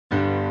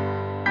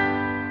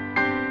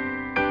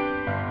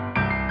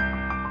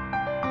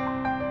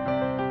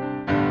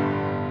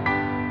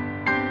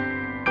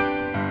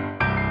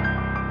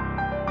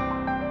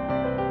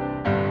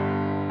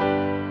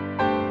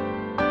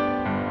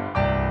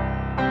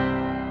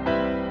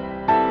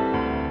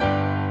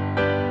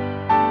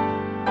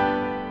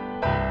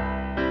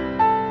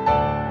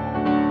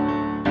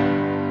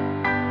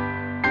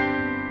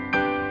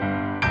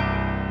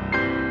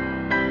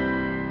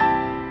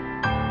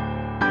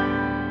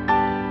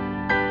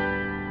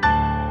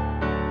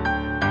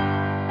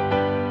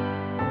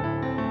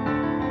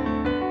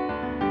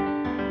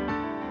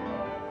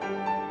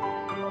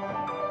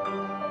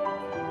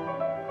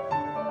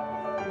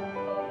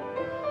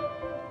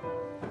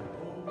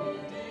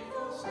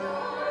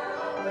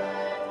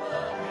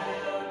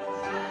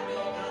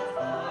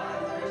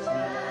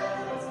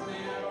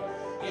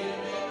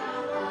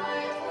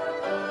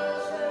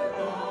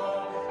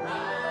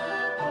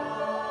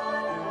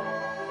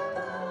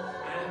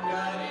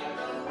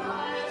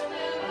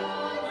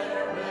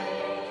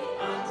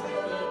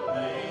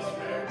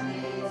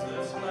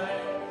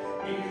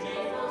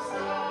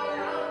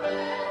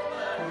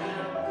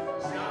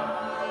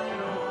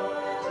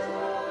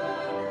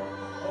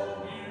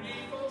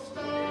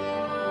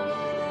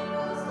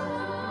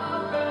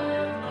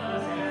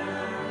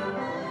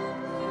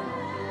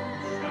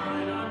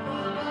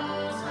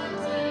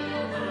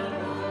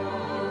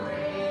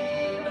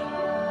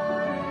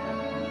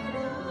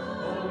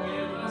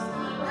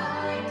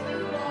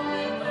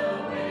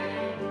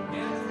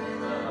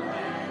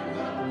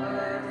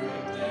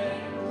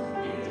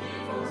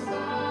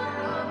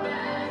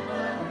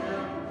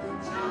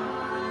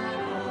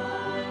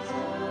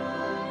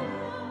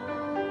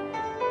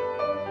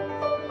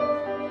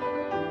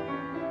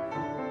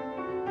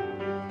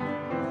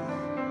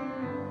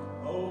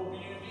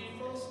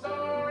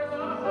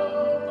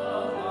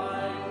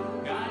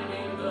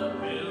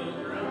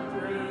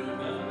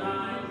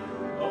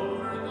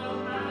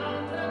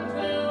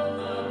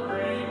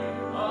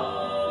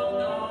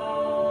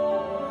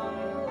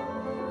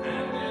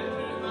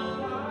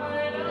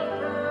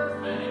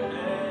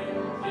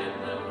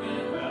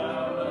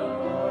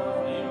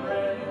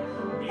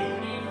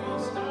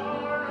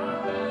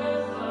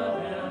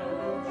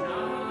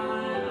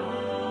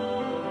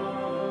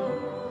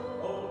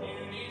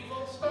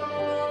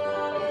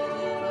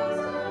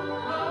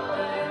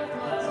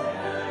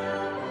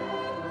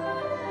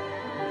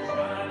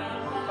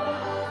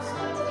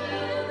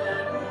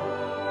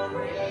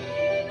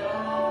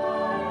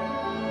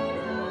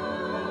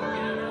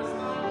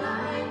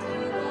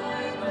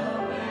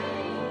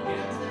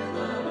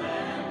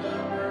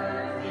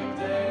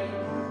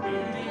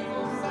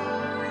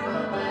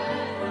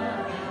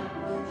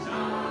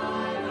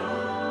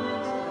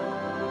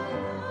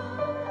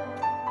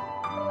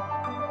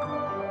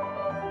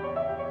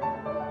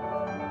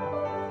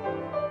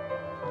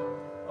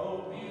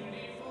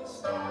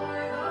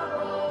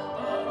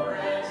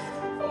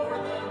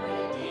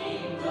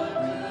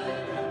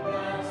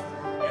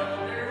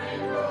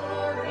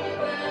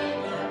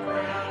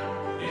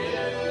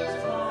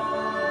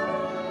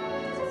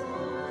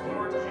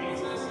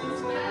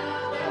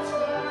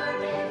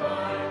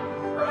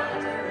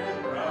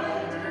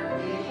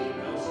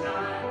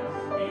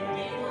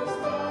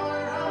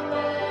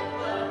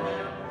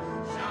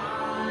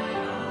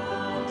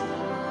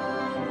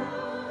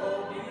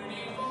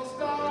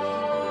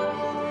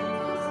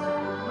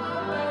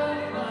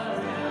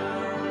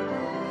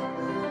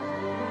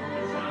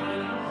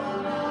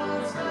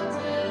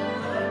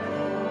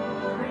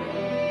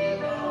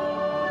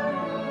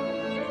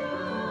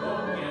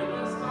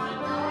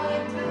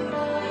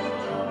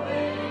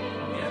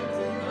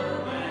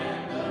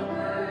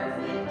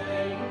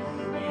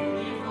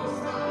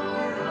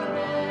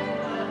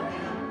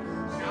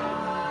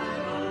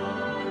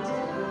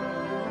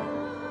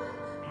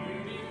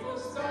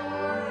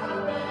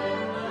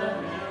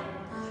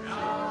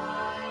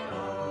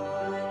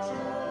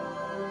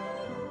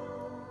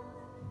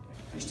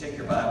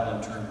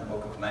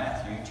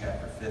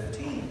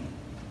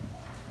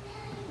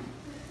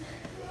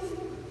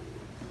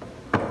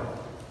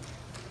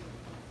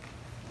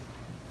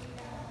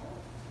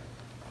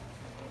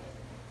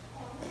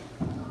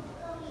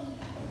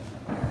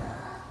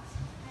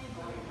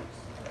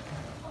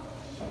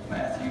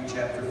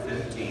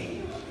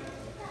15.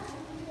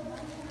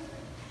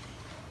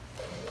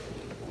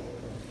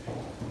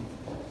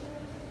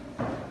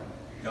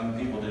 Young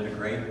people did a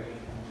great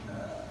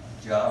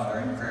job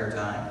during prayer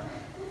time,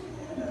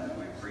 and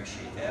we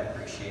appreciate that.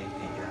 Appreciate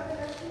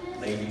the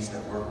ladies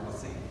that work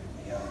with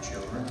the young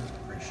children.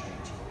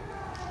 Appreciate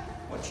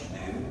what you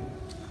do.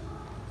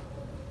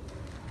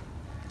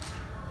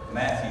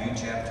 Matthew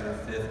chapter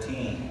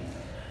 15.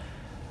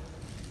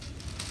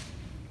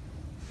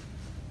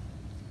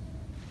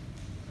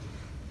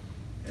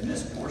 In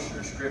this portion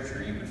of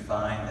Scripture, you would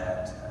find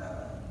that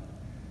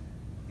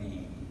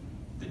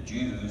the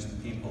Jews,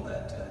 the people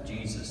that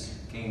Jesus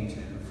came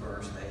to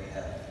first, they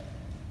have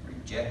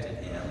rejected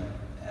him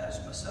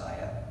as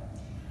Messiah.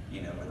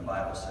 You know, where the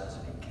Bible says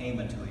that he came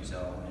into his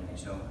own, and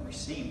his own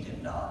received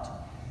him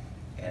not.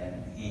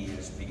 And he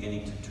is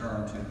beginning to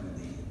turn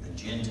to the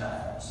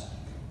Gentiles.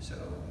 So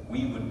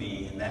we would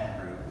be in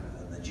that group,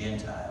 the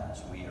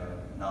Gentiles. We are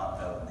not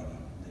of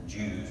the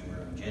Jews,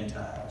 we're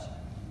Gentiles.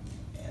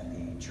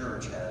 And the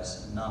church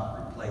has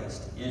not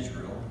replaced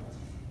Israel.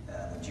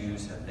 The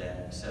Jews have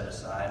been set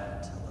aside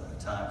until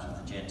the times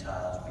of the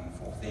Gentiles be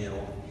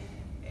fulfilled.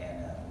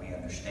 And we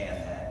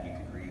understand that. You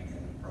could read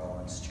in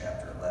Romans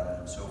chapter 11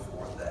 and so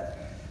forth that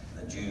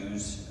the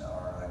Jews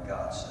are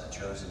God's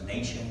chosen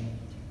nation,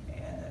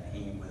 and that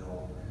he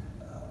will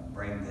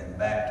bring them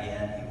back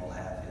in. He will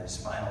have his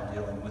final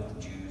dealing with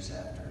the Jews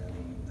after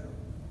the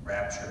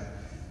rapture.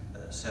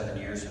 The 7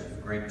 years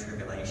of great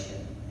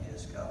tribulation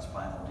is God's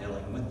final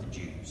dealing with the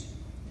Jews.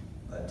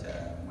 But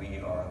we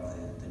are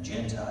the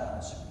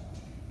Gentiles.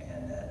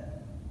 And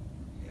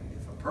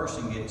if a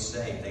person gets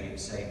saved, they get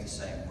saved the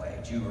same way,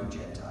 Jew or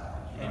Gentile.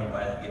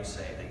 Anybody that gets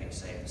saved, they get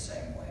saved the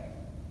same way.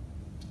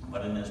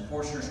 But in this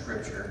portion of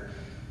Scripture,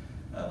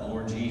 the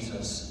Lord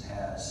Jesus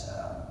has,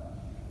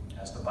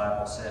 as the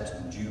Bible said,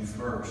 to the Jew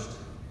first,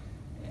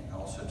 and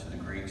also to the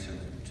Greeks,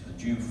 to the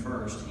Jew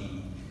first,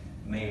 he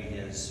made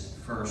his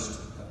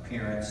first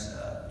appearance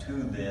to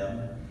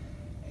them,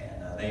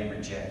 and they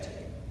rejected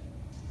him.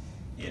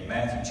 In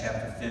Matthew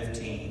chapter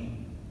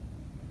 15,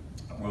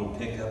 we'll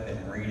pick up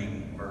in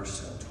reading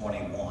verse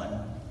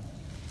 21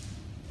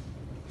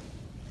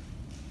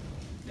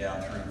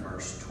 down through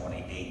verse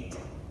 28.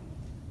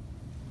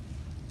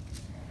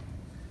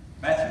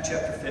 Matthew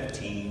chapter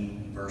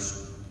 15,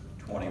 verse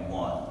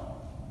 21.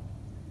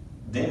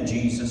 Then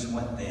Jesus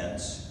went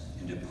thence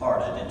and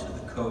departed into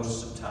the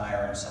coasts of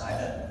Tyre and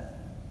Sidon.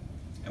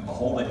 And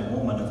behold, a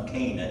woman of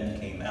Canaan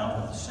came out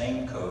of the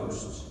same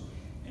coasts,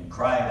 and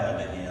cried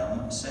unto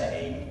him,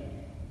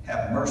 saying,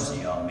 Have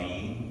mercy on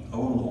me, O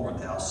Lord,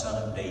 thou son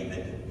of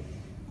David.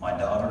 My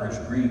daughter is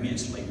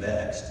grievously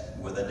vexed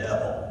with a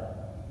devil.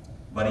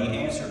 But he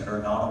answered her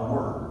not a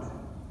word.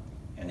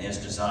 And his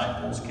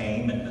disciples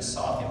came and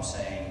besought him,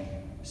 saying,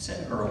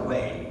 Send her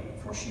away,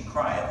 for she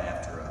crieth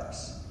after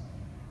us.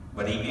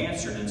 But he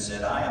answered and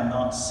said, I am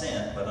not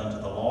sent, but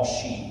unto the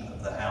lost sheep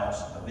of the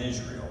house of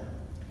Israel.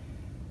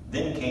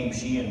 Then came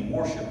she and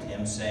worshipped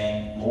him,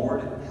 saying,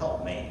 Lord,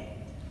 help me.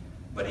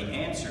 But he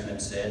answered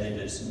and said, It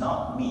is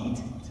not meet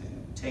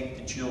to take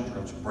the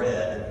children's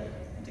bread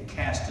and to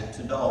cast it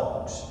to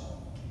dogs.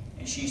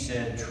 And she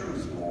said,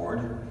 Truth,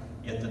 Lord,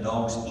 yet the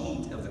dogs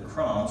eat of the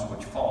crumbs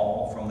which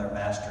fall from their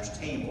master's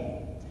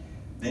table.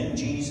 Then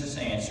Jesus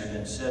answered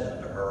and said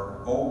unto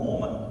her, O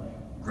woman,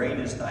 great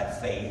is thy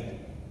faith,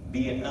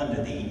 be it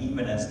unto thee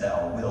even as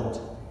thou wilt.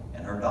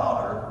 And her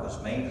daughter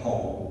was made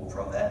whole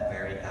from that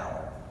very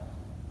hour.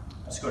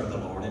 Let's go to the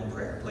Lord in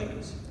prayer,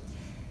 please.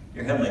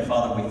 Dear Heavenly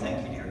Father, we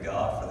thank you, dear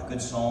God, for the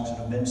good songs that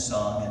have been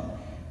sung, and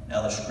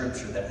now the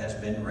Scripture that has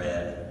been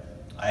read.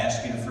 I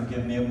ask you to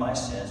forgive me of my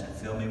sins and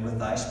fill me with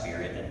thy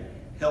Spirit, and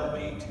help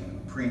me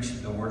to preach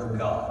the Word of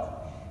God.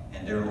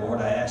 And dear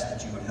Lord, I ask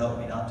that you would help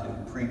me not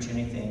to preach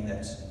anything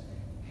that's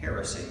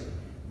heresy,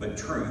 but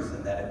truth,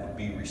 and that it would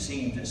be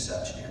received as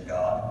such, dear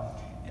God.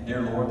 And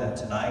dear Lord, that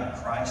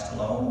tonight Christ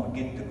alone would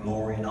get the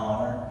glory and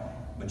honor,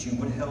 but you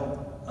would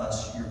help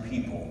us, your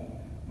people.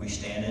 We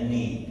stand in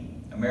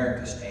need.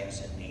 America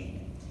stands in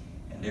need.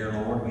 And dear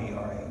Lord, we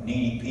are a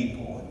needy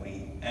people, and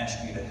we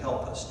ask you to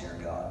help us, dear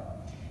God.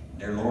 And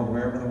dear Lord,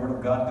 wherever the Word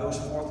of God goes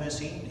forth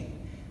this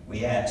evening,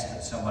 we ask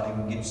that somebody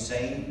would get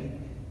saved,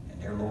 and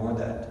dear Lord,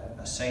 that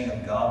a saint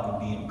of God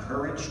would be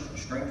encouraged and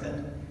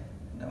strengthened,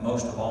 and that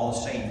most of all, the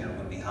Savior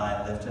would be high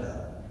and lifted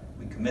up.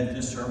 We commit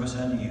this service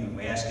unto you, and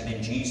we ask it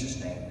in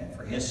Jesus' name, and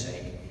for his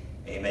sake,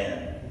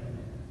 amen.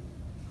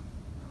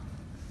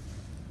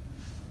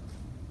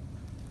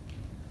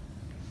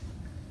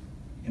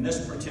 In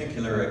this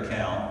particular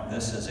account,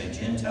 this is a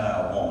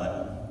Gentile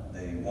woman,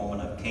 the woman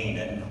of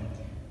Canaan.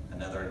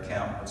 Another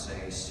account would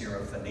say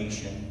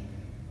Syrophoenician.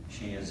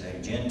 She is a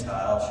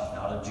Gentile, she's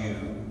not a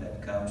Jew,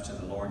 that comes to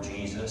the Lord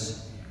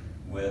Jesus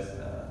with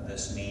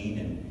this need,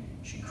 and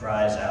she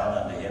cries out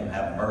unto him,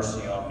 Have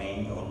mercy on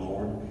me, O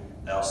Lord,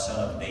 thou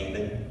son of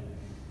David.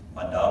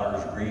 My daughter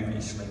is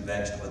grievously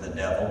vexed with the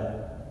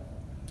devil.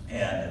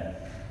 And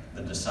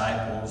the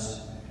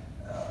disciples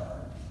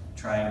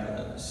trying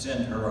to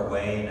send her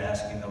away and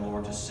asking the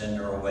Lord to send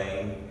her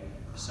away.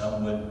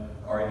 Some would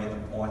argue the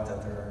point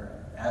that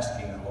they're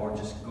asking the Lord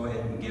just go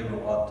ahead and give her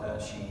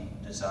what she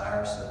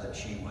desires so that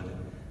she would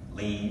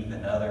leave.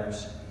 And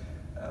others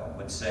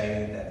would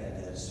say that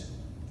it is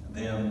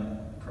them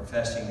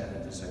professing that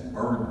it is a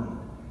burden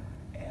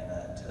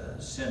and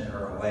to send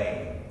her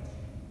away.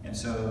 And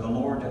so the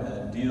Lord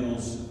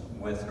deals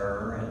with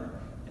her, and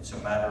it's a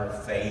matter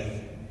of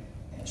faith.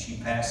 And she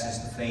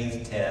passes the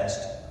faith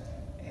test,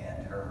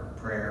 and her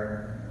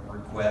prayer, her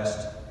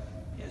request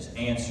is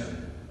answered.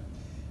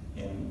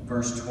 In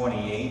verse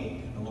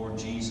 28, the Lord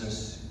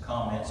Jesus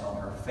comments on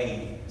her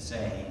faith,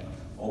 saying,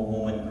 "O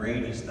woman,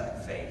 great is thy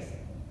faith."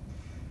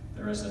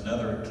 There is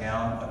another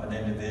account of an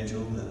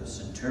individual, the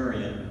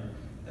centurion,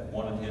 that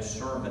wanted his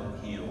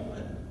servant healed.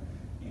 And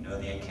you know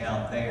the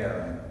account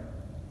there.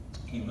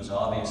 He was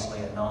obviously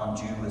a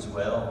non-Jew as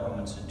well,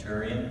 Roman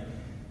centurion,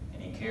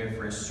 and he cared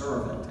for his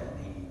servant,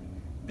 and he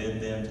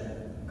bid them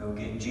to go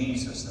get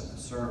Jesus, that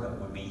the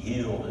servant would be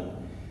healed. And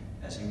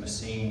as he was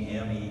seeing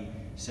him, he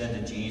said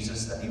to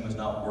Jesus that he was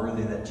not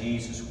worthy that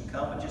Jesus would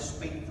come and just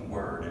speak the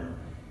word. And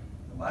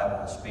the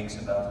Bible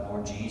speaks about the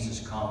Lord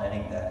Jesus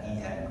commenting that he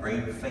had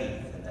great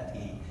faith and that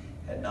he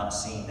had not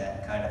seen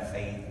that kind of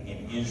faith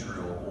in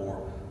Israel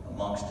or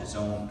amongst his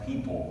own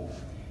people.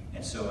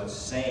 And so it's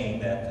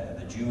saying that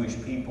the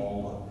Jewish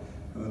people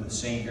who the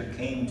Savior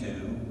came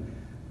to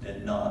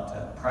did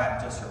not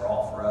practice or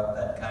offer up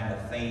that kind of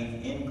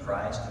faith in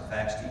Christ. In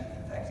fact,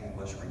 he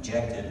was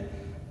rejected.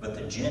 But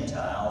the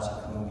Gentiles,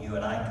 of whom you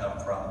and I come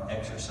from,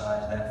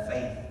 exercise that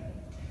faith.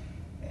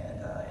 And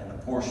in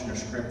the portion of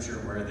Scripture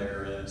where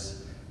there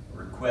is a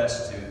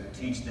request to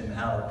teach them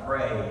how to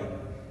pray,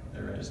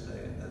 there is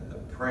the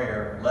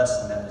prayer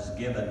lesson that is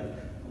given.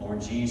 The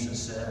Lord Jesus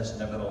says,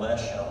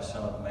 "Nevertheless shall the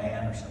Son of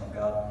Man," or Son of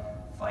God,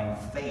 "find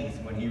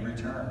faith when he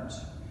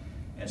returns."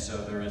 And so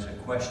there is a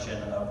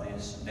question of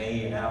this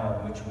day and hour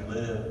in which we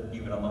live,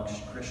 even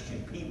amongst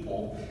Christian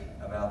people,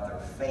 about their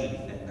faith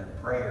and their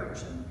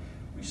prayers. And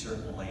we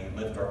certainly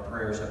lift our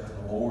prayers up to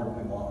the Lord.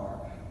 We want our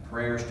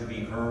prayers to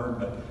be heard,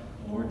 but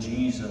the Lord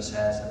Jesus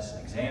has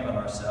us examine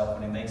ourselves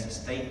when he makes a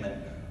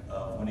statement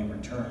of when he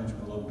returns,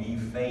 will it be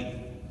faith?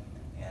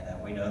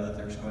 And we know that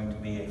there's going to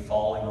be a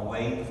falling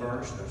away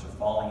first. There's a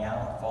falling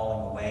out, a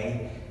falling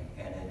away,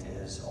 and it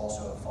is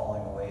also a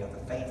falling away of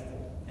the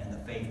faithful and the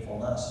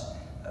faithfulness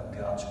of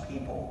God's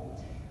people.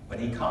 But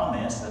he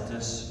comments that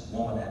this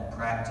woman had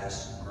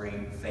practiced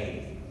great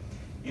faith.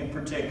 In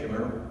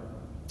particular,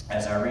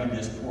 as I read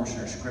this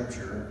portion of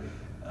Scripture,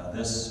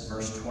 this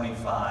verse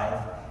 25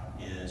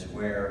 is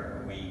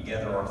where we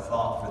gather our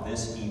thought for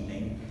this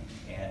evening,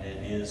 and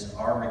it is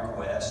our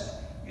request.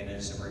 It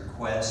is a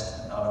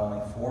request not only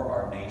for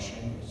our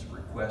nation, it's a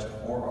request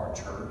for our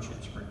church,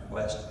 it's a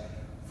request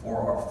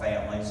for our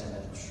families, and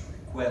it's a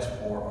request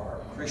for our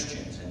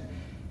Christians. And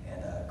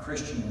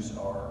Christians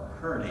are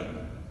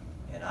hurting,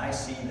 and I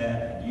see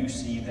that, and you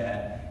see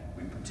that.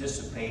 We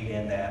participate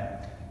in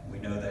that. We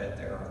know that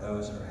there are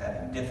those that are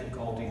having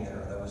difficulty, there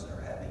are those that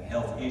are having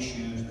health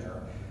issues, there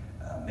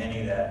are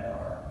many that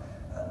are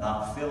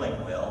not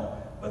feeling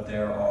well, but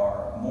there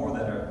are more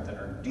that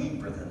are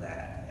deeper than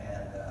that,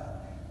 and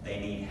they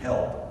need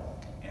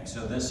help. And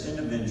so this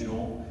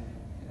individual,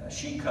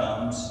 she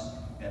comes,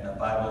 and the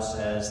Bible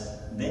says,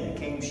 "Then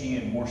came she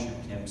and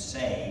worshipped him,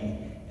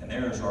 saying," and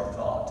there's our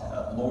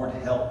thought, "Lord,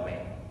 help me."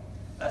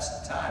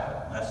 That's the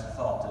title, that's the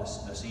thought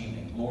this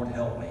evening, "Lord,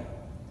 help me."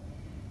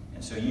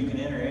 And so you can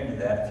enter into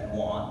that if you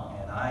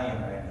want, and I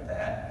enter into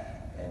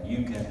that, and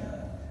you can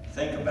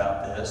think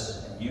about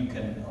this, and you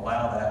can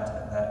allow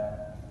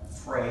that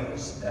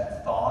phrase,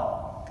 that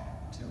thought,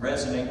 to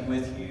resonate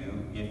with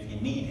you if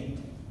you need it.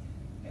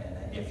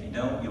 And if you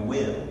don't, you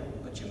will,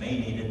 but you may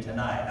need it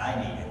tonight. I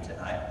need it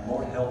tonight.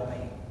 "Lord, help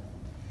me."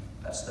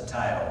 That's the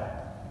title.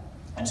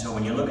 And so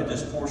when you look at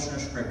this portion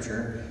of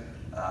Scripture,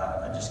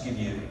 I just give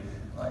you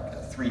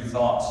like 3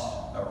 thoughts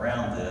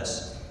around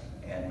this,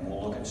 and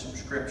we'll look at some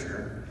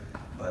Scripture.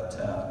 But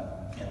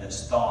in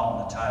this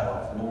thought, in the title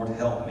of "Lord,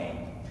 help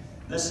me,"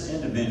 this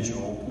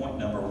individual, point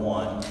number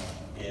 1,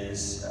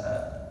 is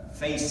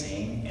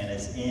facing and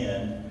is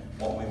in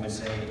what we would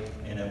say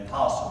an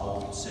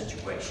impossible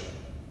situation.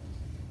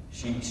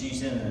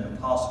 She's in an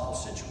impossible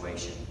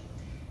situation.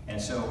 And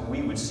so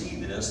we would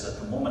see this, that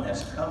the woman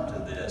has come to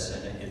this,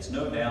 and it's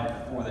no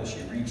doubt before that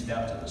she reached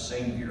out to the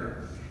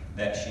Savior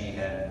that she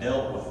had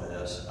dealt with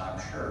this, I'm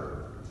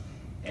sure.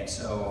 And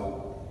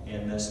so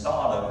in this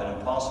thought of an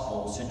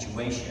impossible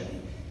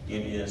situation,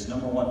 it is,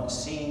 number 1,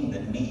 seeing the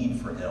need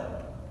for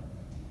help.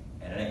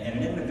 And an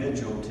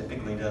individual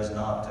typically does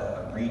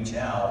not reach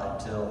out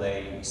until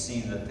they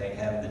see that they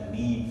have the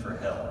need for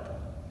help.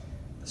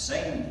 The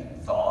same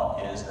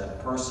thought is that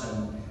a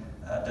person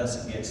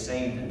doesn't get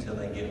saved until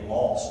they get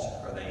lost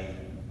or they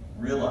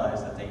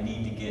realize that they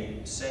need to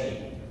get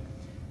saved.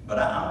 But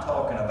I'm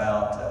talking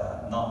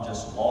about not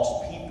just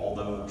lost people,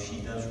 though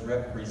she does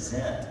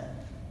represent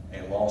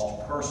a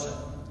lost person,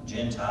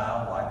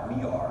 Gentile like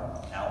we are,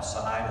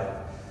 outside of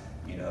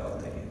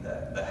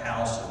the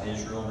house of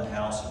Israel, the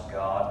house of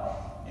God,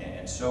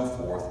 and so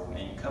forth,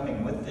 and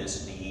coming with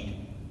this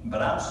need.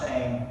 But I'm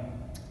saying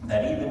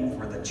that even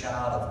for the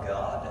child of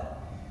God,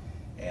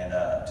 and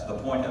to the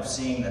point of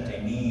seeing that they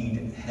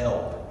need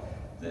help.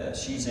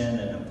 She's in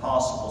an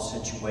impossible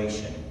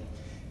situation.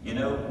 You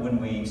know, when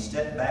we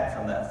step back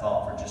from that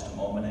thought for just a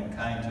moment and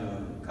kind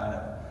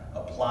of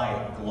apply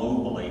it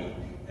globally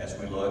as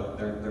we look,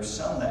 there's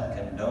some that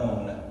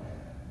condone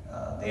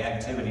the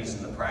activities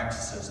and the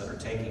practices that are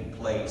taking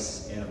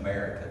place in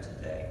America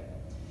today.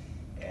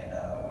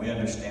 And we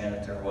understand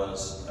that there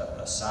was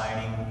a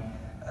signing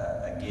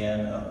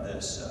again of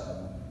this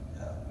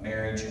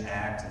Marriage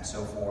Act and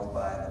so forth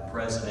by the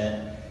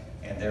president,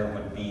 and there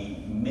would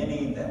be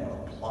many that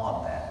would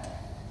applaud that.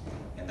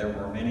 And there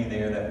were many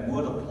there that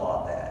would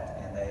applaud that,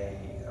 and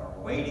they are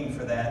waiting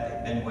for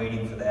that. They've been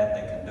waiting for that.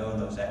 They condone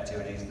those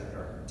activities that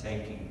are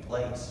taking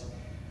place.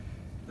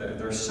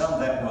 There's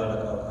some that would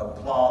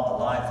applaud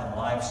the life and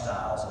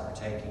lifestyles that are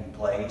taking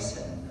place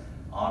and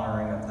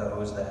honoring of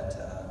those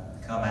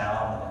that come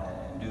out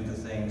and do the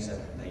things that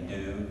they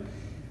do.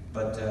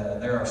 But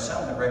there are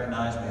some that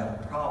recognize we have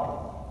a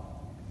problem.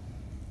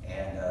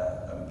 And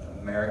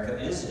America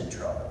is in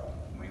trouble.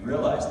 We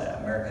realize that.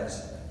 America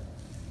is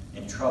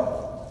in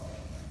trouble.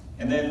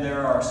 And then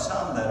there are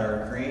some that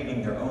are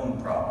creating their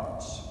own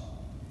problems.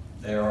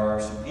 There are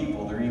some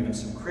people, there are even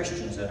some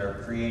Christians that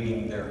are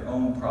creating their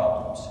own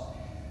problems.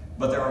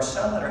 But there are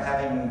some that are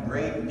having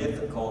great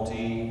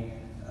difficulty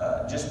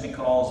just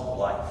because of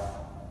life.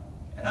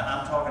 And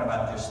I'm talking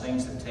about just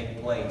things that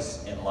take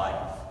place in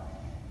life.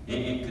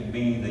 It could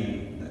be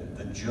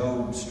the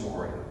Job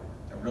story,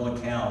 a real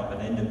account of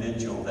an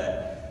individual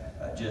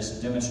that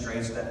just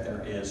demonstrates that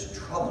there is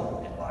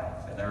trouble in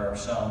life. And there are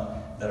some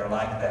that are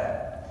like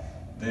that.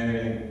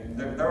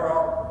 There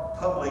are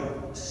public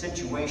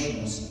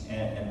situations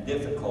and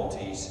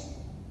difficulties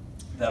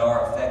that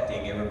are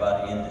affecting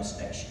everybody in this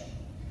nation.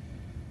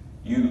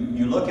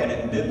 You look at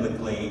it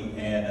biblically,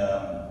 and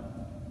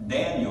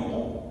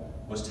Daniel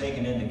was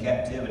taken into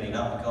captivity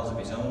not because of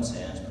his own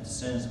sins, but the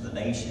sins of the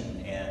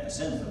nation. And the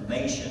sins of the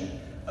nation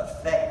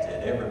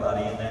affected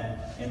everybody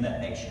in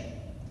that nation.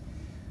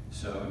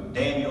 So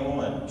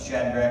Daniel and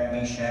Shadrach,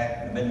 Meshach,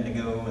 and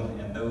Abednego,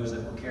 and those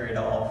that were carried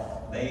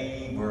off,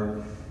 they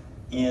were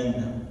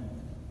in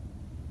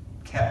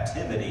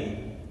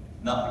captivity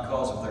not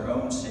because of their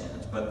own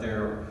sins, but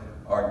there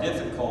are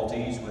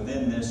difficulties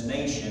within this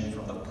nation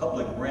from the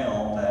public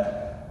realm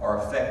that are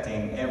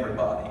affecting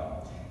everybody.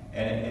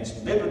 And it's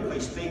biblically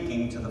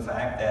speaking to the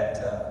fact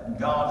that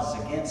God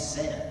is against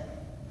sin,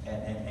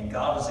 and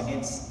God is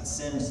against the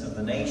sins of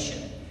the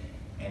nation,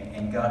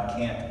 and God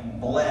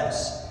can't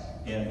bless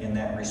in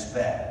that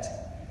respect.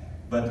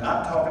 But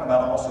I'm talking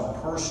about also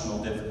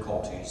personal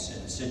difficulties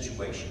and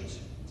situations.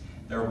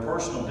 There are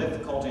personal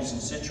difficulties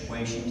and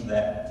situations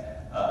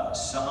that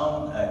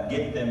some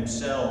get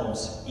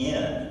themselves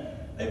in.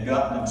 They've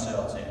gotten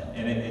themselves in,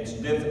 and it's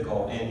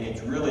difficult.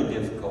 It's really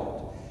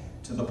difficult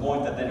to the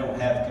point that they don't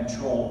have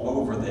control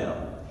over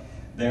them.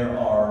 There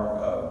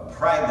are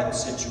private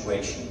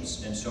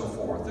situations and so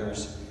forth.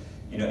 There's,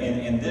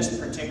 in this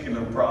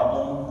particular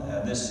problem,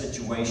 this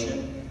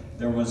situation,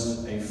 there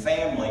was a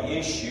family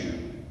issue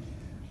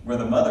where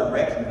the mother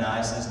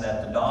recognizes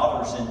that the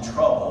daughter's in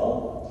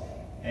trouble,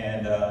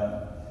 and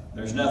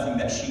there's nothing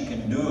that she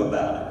can do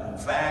about it. In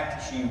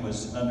fact, she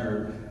was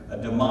under a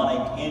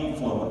demonic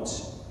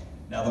influence.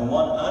 Now, the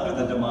one under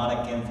the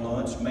demonic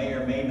influence may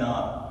or may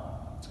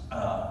not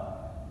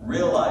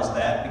realize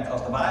that,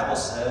 because the Bible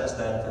says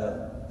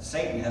that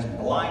Satan has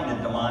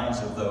blinded the minds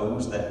of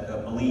those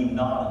that believe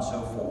not, and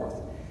so forth.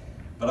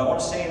 But I want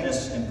to say, in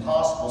this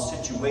impossible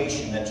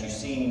situation that you've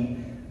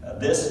seen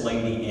this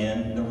lady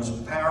in, there was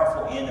a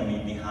powerful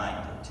enemy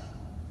behind it.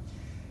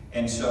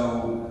 And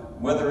so,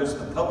 whether it's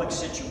the public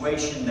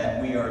situation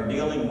that we are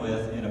dealing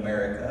with in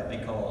America,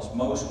 because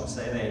most would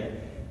say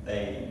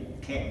they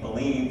can't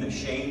believe the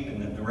shape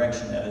and the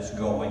direction that it's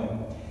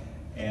going,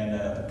 and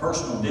the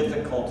personal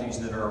difficulties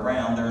that are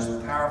around, there's a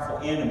powerful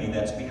enemy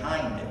that's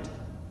behind it.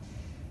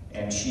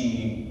 And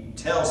she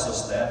tells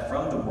us that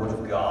from the Word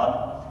of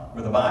God,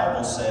 where the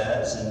Bible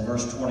says in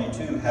verse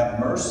 22, "Have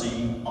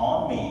mercy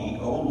on me,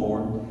 O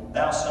Lord,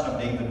 thou son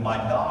of David, my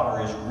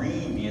daughter is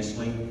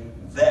grievously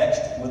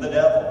vexed with the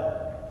devil."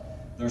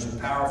 There's a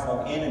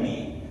powerful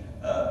enemy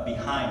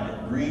behind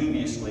it,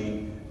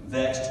 grievously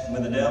vexed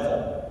with the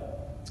devil.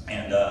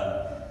 And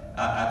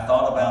I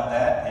thought about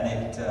that,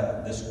 and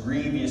this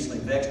grievously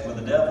vexed with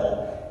the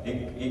devil,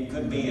 it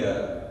could be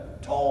a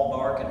tall,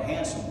 dark, and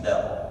handsome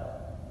devil.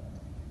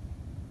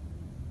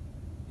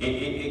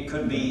 It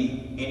could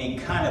be any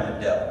kind of a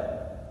devil.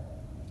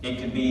 It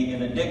could be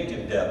an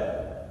addictive devil.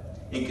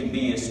 It could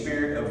be a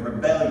spirit of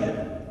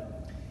rebellion.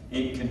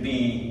 It could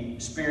be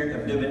a spirit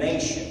of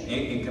divination.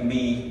 It can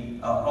be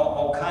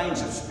all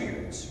kinds of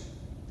spirits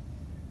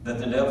that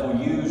the devil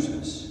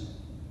uses.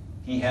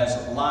 He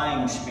has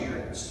lying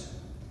spirits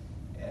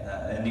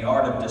and the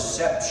art of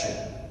deception.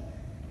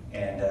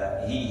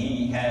 And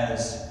he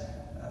has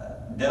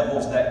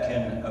devils that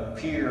can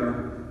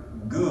appear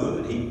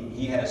good.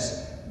 He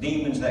has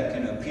demons that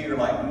can appear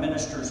like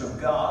ministers of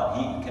God.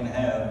 He can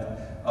have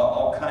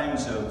all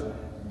kinds of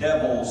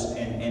devils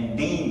and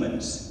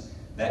demons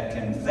that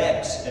can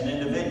vex an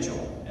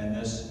individual. And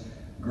this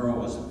girl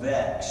was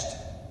vexed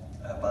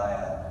by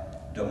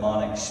a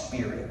demonic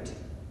spirit.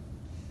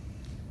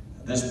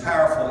 This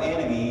powerful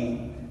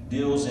enemy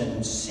deals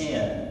in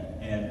sin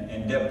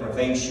and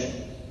deprivation.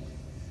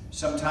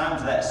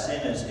 Sometimes that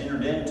sin is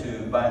entered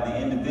into by the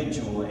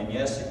individual, and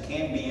yes, it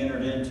can be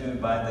entered into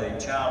by the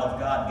child of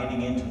God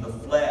getting into the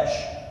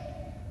flesh.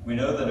 We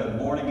know that a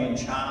born-again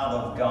child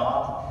of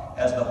God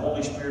has the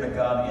Holy Spirit of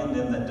God in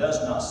them that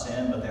does not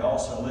sin, but they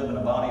also live in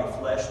a body of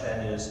flesh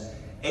that is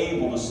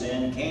able to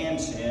sin, can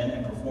sin,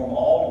 and perform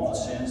all of the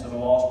sins that a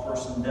lost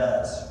person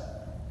does.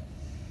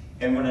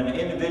 And when an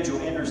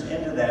individual enters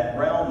into that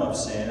realm of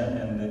sin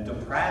and the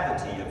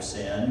depravity of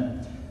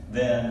sin,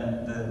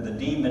 then the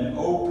demon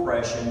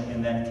oppression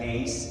in that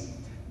case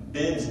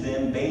bids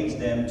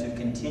them to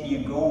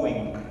continue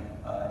going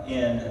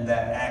in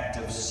that act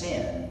of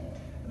sin.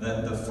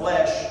 The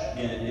flesh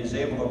is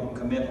able to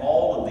commit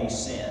all of these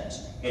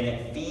sins, and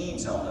it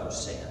feeds on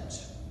those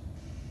sins.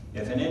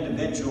 If an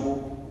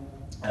individual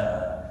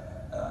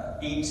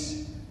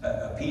eats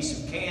a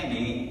piece of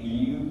candy,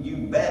 you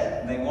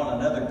bet they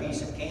want another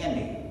piece of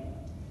candy.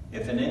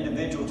 If an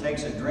individual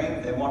takes a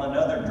drink, they want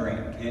another drink.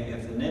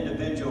 If an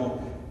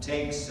individual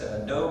takes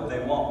dope, they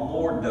want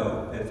more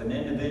dope. If an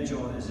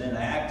individual is in an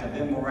act of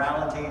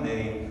immorality,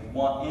 they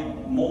want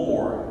it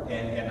more.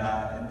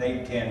 And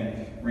they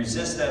can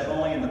resist that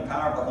only in the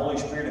power of the Holy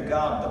Spirit of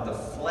God, but the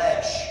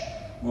flesh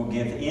will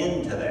give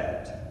in to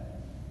that.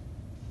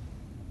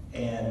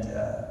 And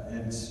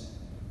it's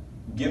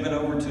given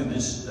over to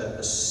this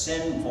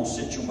sinful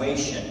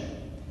situation.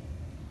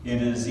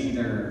 It is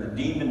either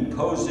demon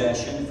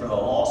possession for the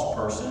lost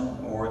person,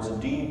 or it's a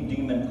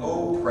demon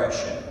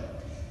oppression.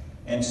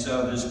 And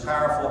so this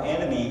powerful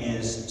enemy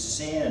is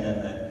sin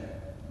and the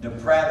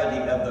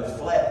depravity of the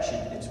flesh.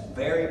 It's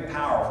very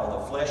powerful.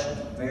 The flesh is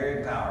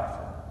very powerful.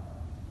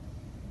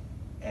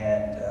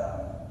 And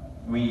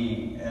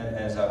we,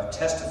 as I've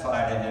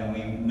testified and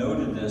we've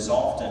noted this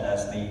often,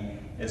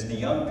 as the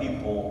young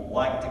people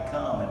like to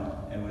come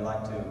and we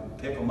like to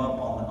pick them up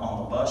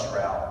on the bus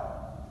route.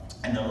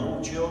 And the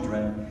little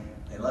children,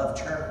 they love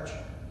church.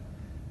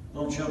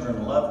 Little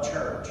children love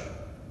church.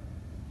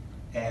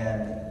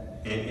 And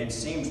it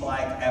seems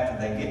like after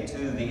they get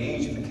to the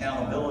age of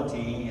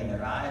accountability and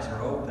their eyes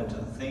are open to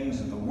the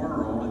things of the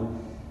world,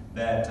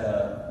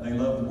 that they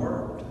love the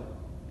world.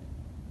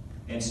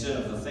 Instead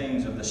of the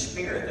things of the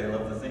Spirit, they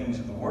love the things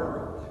of the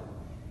world.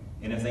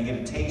 And if they get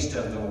a taste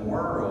of the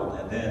world,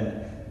 and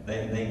then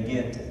they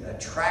get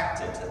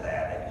attracted to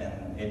that,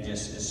 and it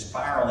just is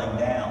spiraling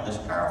down. This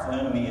powerful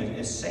enemy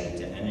is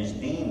Satan and his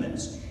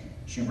demons.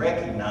 She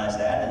recognized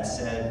that and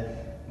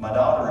said, "My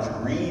daughter is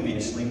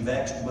grievously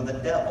vexed with the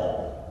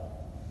devil."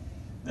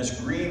 This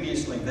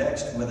grievously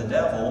vexed with the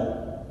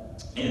devil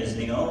is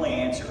the only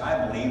answer,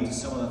 I believe, to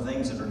some of the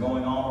things that are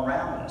going on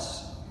around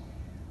us.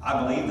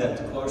 I believe that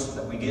the closer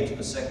that we get to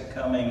the second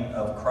coming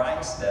of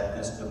Christ, that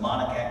this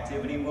demonic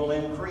activity will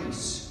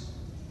increase.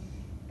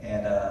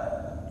 And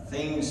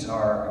things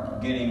are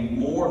getting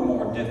more and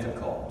more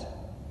difficult.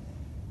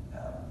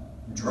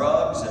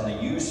 Drugs and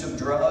the use of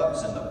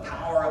drugs and the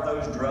power of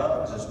those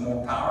drugs is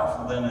more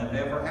powerful than it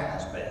ever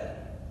has been.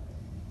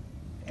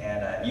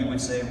 And you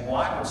would say,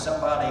 why would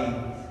somebody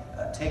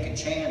take a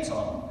chance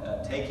on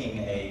taking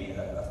a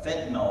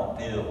fentanyl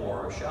pill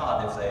or a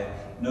shot if they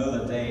know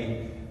that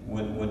they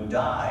would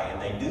die, and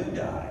they do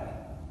die?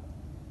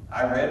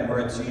 I read where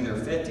it's either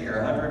 50 or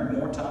 100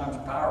 more times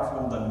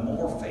powerful than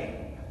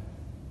morphine.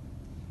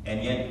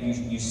 And yet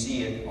you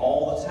see it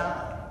all the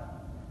time.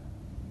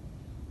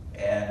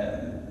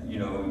 And you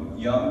know,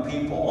 young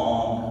people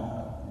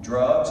on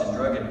drugs and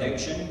drug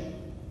addiction.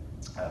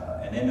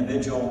 An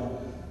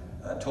individual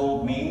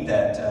told me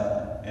that,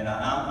 and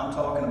I'm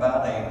talking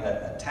about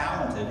a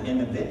talented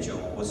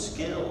individual with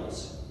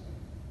skills,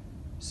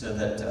 so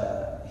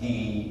that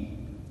he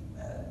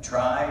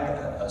tried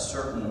a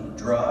certain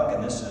drug,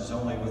 and this is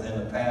only within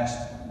the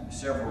past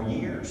several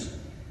years,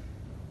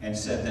 and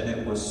said that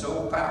it was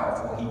so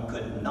powerful he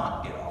could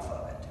not get off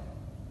of it.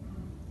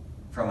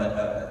 From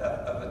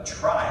a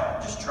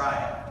trial, just try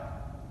it.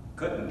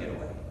 Couldn't get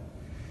away.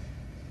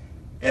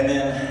 And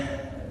then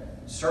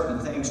certain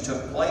things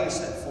took place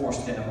that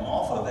forced him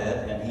off of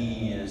it, and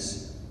he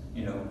is,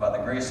 you know, by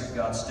the grace of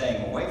God,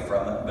 staying away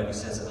from it, but he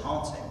says it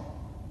haunts him.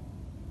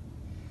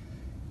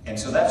 And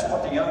so that's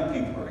what the young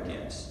people are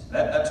against.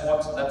 That's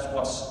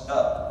what's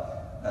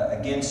up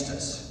against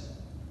us.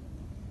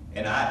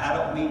 And I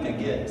don't mean to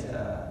get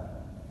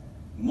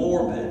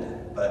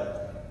morbid, but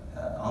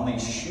on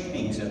these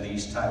shootings and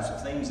these types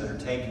of things that are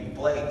taking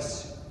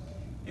place,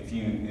 if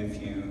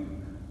you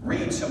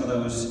read some of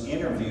those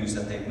interviews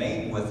that they've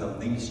made with them,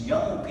 these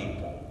young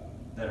people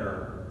that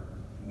are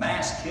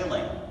mass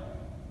killing,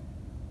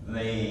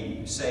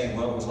 they say,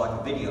 well, it was like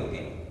a video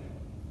game.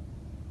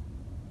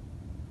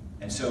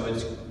 And so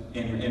it's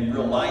in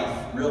real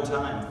life, real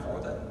time for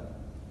them.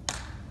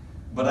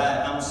 But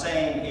I'm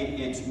saying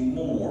it's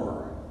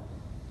more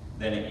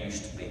than it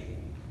used to be.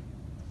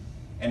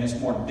 And it's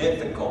more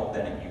difficult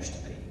than it used to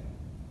be.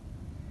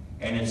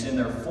 And it's in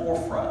their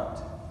forefront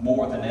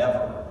more than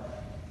ever.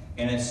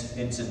 And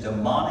it's a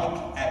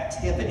demonic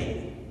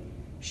activity.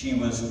 She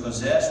was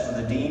possessed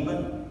with a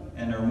demon,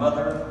 and her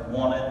mother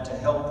wanted to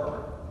help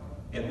her.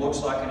 It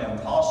looks like an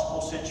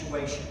impossible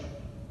situation.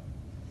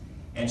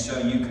 And so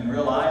you can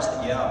realize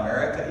that, yeah,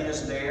 America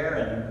is there,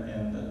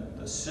 and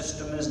the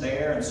system is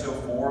there, and so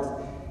forth.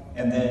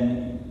 And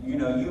then, you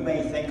know, you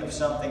may think of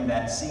something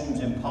that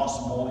seems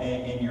impossible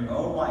in your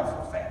own life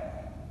or family.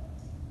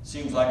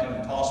 Seems like an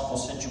impossible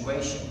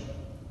situation.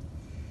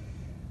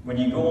 When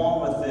you go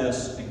on with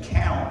this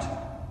account,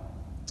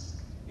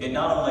 it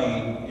not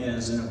only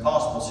is an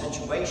impossible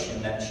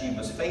situation that she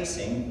was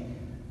facing,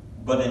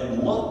 but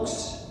it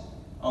looks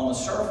on the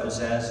surface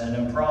as an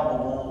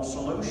improbable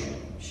solution.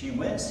 She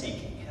went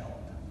seeking help.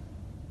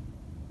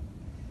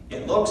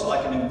 It looks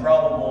like an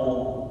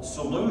improbable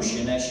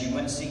solution as she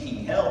went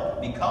seeking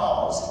help,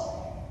 because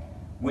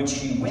when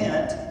she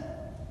went,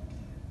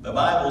 the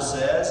Bible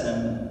says,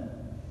 and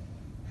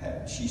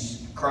she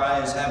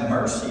cries, "Have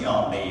mercy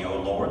on me,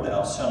 O Lord,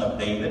 thou son of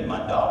David.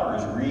 My daughter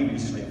is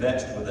grievously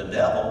vexed with the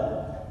devil."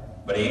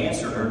 But he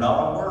answered her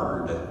not a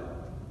word.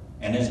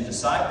 And his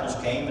disciples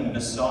came and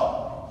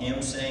besought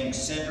him, saying,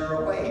 "Send her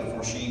away,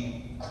 for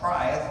she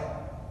crieth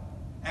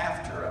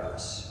after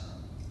us."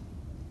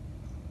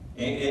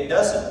 It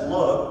doesn't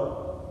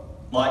look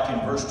like in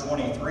verse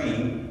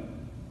 23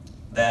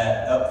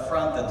 that up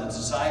front that the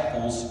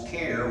disciples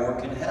care or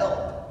can help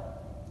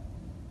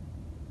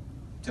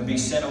to be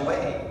sent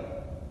away.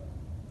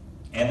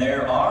 And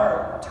there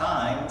are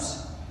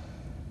times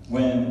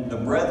when the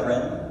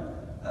brethren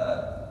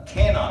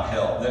cannot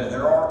help.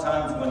 There are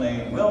times when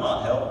they will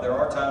not help. There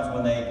are times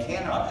when they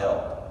cannot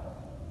help.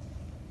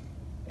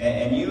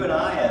 And you and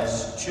I,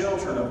 as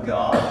children of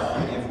God,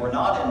 if we're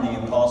not in the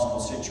impossible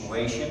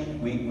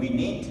situation, we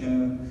need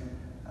to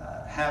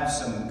have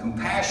some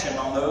compassion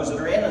on those that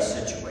are in a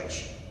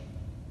situation.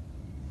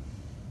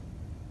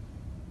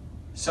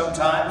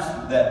 Sometimes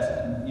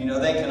that, you know,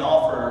 they can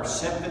offer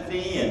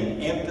sympathy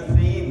and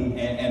empathy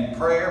and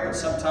prayer, but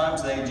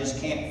sometimes they just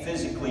can't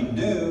physically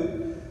do.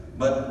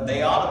 But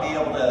they ought to be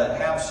able to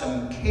have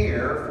some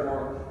care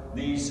for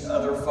these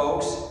other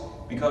folks,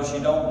 because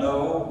you don't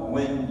know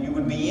when you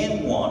would be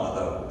in one of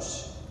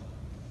those.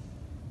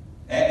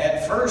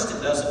 At first,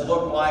 it doesn't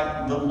look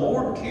like the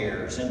Lord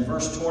cares. In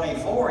verse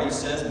 24, he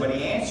says, "But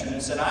he answered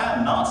and said, I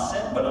am not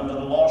sent but unto the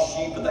lost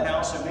sheep of the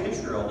house of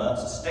Israel." Now,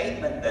 it's a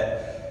statement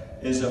that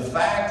is a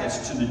fact.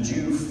 It's to the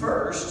Jew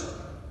first,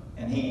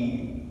 and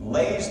he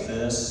lays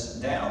this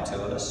down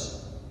to us.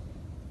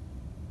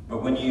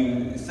 But when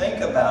you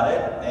think about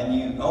it and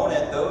you own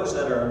it, those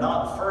that are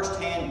not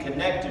firsthand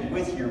connected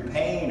with your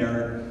pain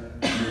or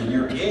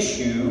your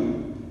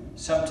issue,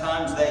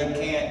 sometimes they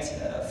can't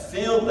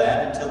feel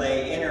that until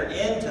they enter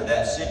into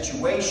that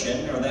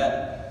situation, or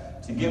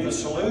that to give a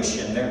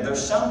solution.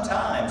 There's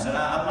sometimes, and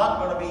I'm not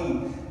going to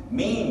be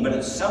mean,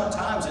 but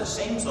sometimes it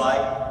seems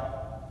like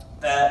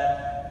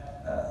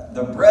that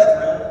the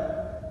brethren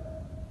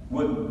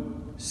would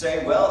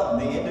say, well,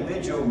 the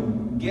individual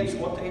gets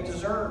what they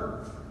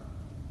deserve.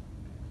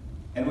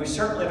 And we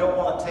certainly don't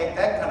want to take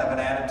that kind of an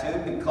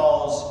attitude,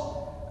 because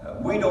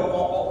we don't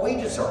want what we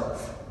deserve.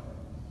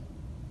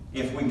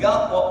 If we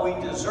got what we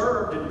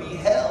deserved, it'd be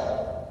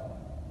hell.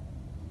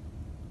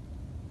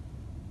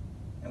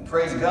 And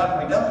praise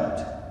God, we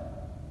don't.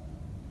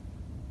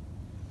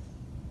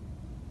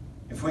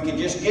 If we could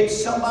just get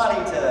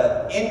somebody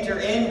to enter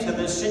into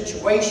this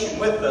situation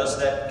with us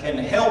that can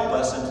help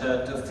us and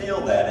to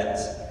feel that, it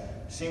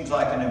seems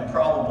like an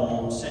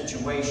improbable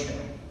situation.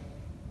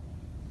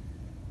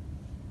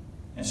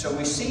 And so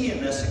we see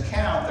in this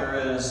account there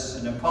is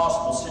an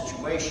impossible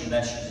situation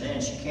that she's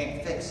in. She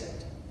can't fix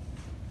it.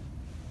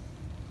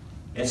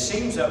 It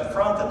seems up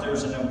front that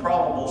there's an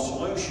improbable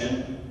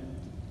solution,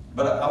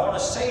 but I want to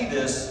say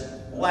this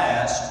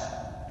last,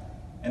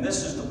 and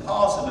this is the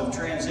positive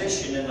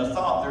transition in the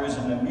thought: there is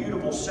an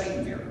immutable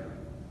Savior.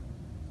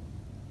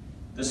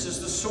 This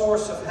is the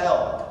source of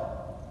help.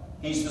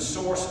 He's the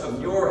source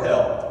of your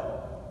help.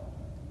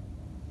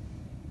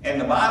 And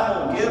the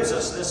Bible gives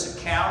us this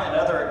account and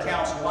other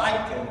accounts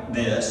like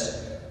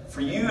this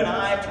for you and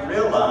I to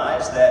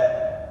realize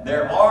that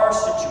there are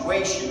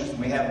situations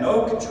we have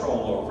no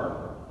control over.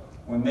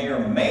 We may or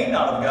may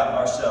not have gotten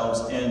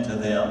ourselves into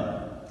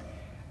them.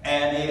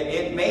 And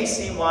it may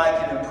seem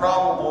like an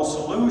improbable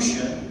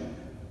solution,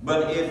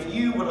 but if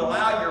you would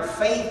allow your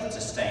faith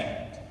to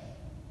stand,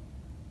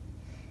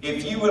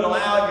 if you would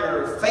allow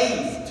your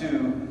faith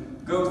to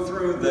go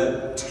through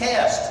the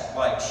test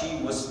like she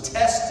was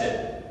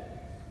tested,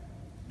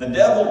 the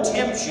devil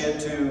tempts you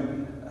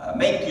to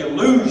make you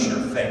lose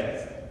your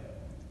faith.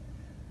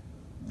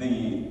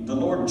 The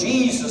Lord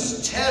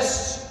Jesus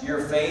tests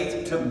your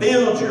faith to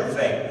build your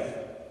faith.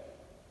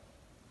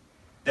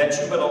 That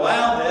you would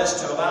allow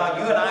this to allow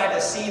you and I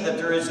to see that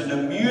there is an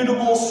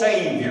immutable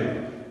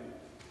Savior.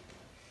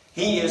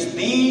 He is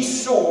the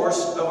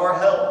source of our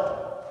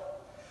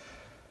help.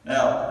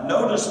 Now,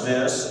 notice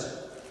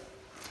this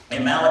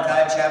in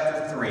Malachi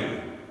chapter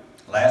 3,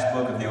 last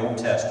book of the Old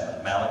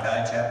Testament,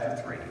 Malachi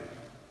chapter 3.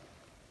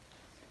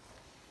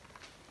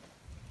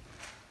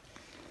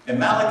 In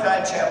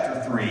Malachi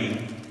chapter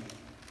 3,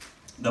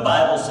 the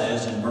Bible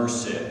says in verse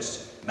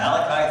 6,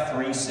 Malachi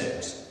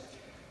 3:6,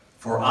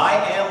 "For I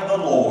am the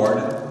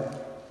Lord,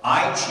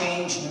 I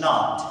change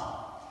not.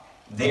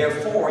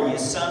 Therefore ye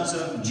sons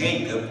of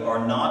Jacob are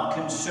not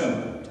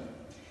consumed."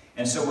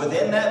 And so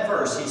within that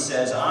verse he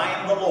says, I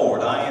am the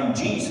Lord, I am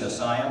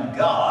Jesus, I am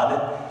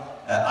God,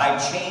 I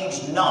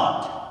change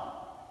not.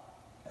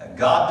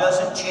 God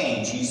doesn't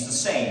change. He's the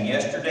same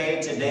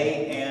yesterday,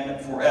 today,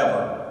 and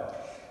forever.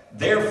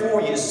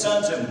 Therefore ye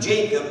sons of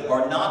Jacob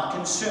are not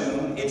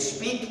consumed. It's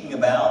speaking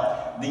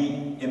about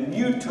the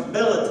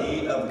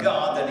immutability of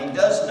God, that He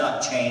does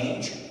not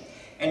change.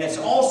 And it's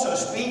also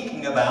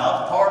speaking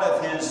about part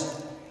of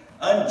His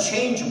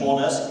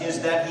unchangeableness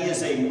is that He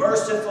is a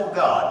merciful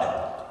God.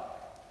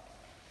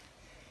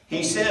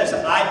 He says,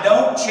 I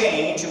don't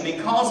change, and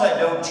because I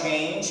don't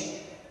change,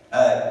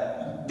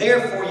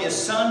 therefore ye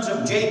sons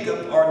of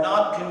Jacob are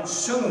not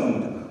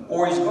consumed,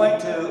 or He's going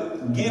to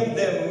give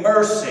them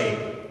mercy.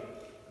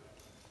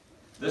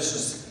 This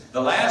is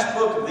the last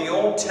book of the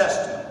Old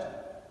Testament.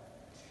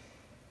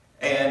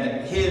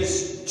 And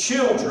His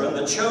children,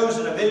 the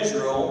chosen of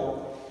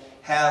Israel,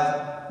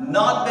 have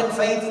not been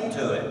faithful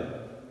to Him.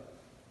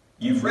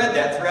 You've read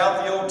that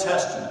throughout the Old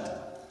Testament.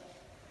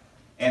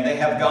 And they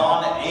have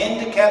gone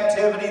into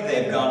captivity.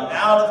 They've gone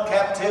out of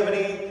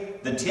captivity.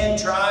 The 10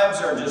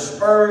 tribes are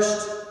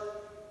dispersed.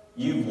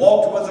 You've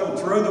walked with them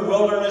through the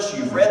wilderness.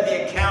 You've read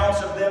the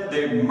accounts of them.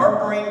 They're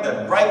murmuring,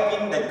 they're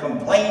griping, they're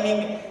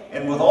complaining.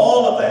 And with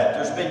all of that,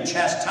 there's been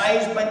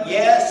chastisement,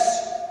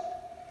 yes.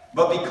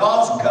 But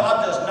because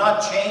God does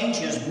not change,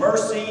 His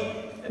mercy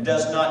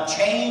does not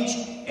change.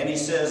 And He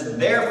says,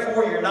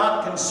 therefore you're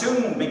not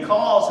consumed,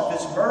 because if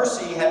His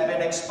mercy had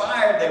been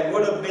expired, they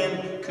would have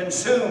been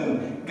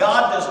consumed.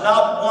 God does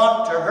not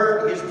want to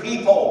hurt His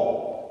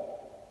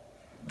people.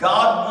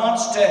 God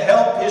wants to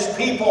help His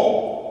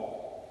people.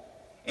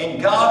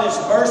 And God is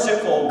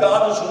merciful.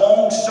 God is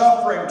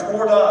long-suffering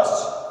toward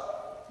us.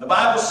 The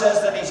Bible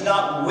says that He's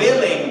not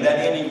willing that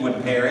any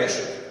would perish,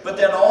 but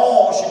that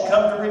all should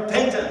come to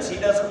repentance. He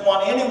doesn't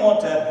want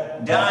anyone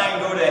to die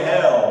and go to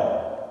hell.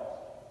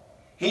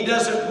 He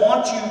doesn't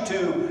want you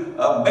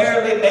to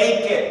barely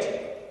make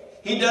it.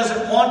 He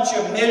doesn't want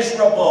you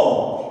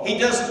miserable. He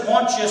doesn't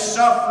want you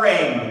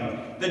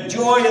suffering. The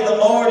joy of the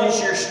Lord is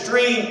your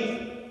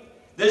strength.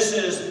 This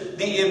is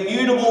the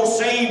immutable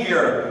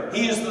Savior.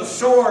 He is the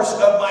source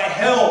of my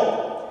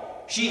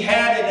help. She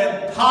had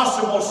an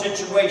impossible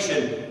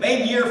situation.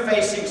 Maybe you're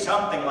facing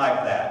something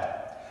like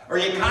that. Or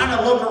you kind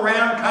of look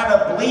around kind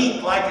of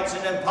bleak, like it's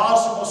an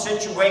impossible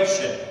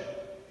situation.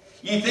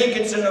 You think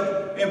it's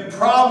an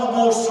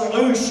improbable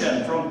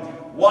solution from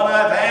what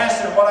I've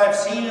asked and what I've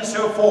seen and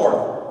so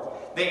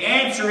forth. The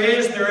answer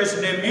is there is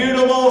an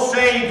immutable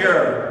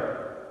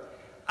Savior.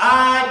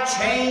 I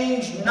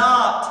change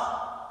not.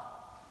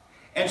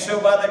 And so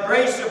by the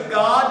grace of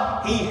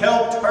God, He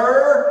helped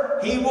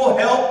her. He will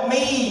help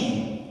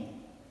me.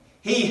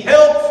 He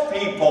helps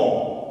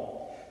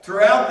people.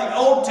 Throughout the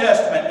Old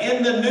Testament,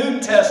 in the New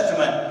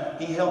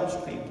Testament, He helps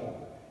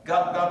people.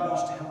 God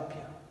wants to help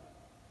you.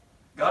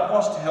 God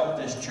wants to help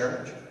this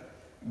church.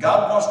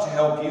 God wants to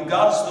help you.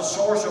 God is the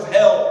source of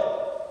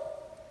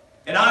help.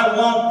 And I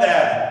want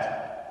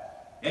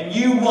that. And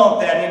you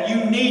want that. And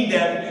you need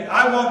that.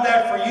 I want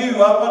that for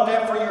you. I want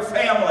that for your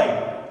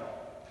family.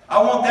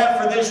 I want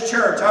that for this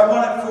church. I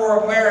want it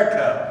for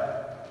America.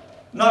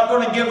 Not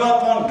going to give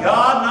up on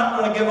God. Not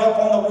going to give up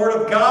on the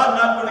Word of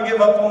God. Not going to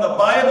give up on the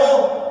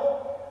Bible.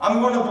 I'm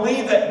going to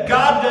believe that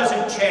God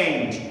doesn't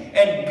change.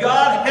 And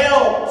God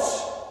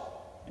helps.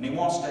 And He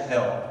wants to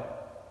help.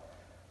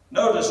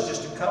 Notice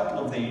just a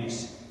couple of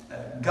these.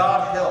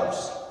 God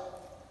helps.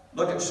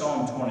 Look at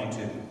Psalm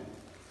 22.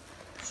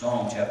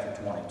 Psalm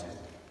chapter 22.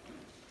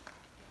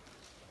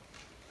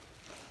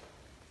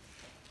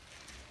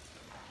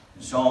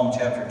 In Psalm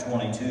chapter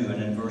 22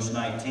 and in verse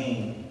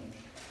 19.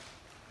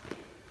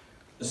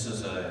 This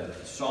is a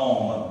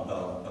psalm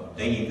of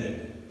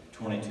David.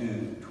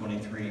 22,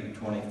 23,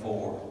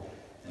 24,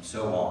 and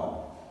so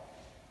on.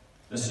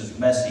 This is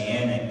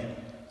messianic.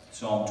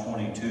 Psalm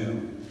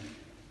 22.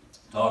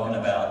 Talking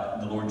about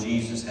the Lord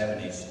Jesus having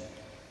His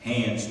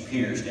hands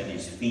pierced and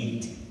His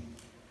feet.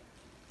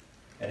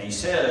 And He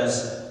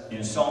says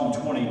in Psalm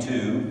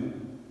 22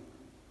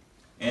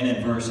 and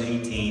in verse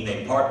 18,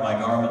 they part my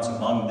garments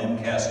among them,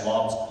 cast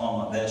lots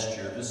upon my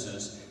vesture. This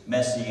is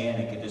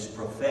messianic. It is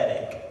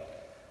prophetic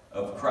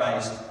of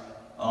Christ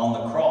on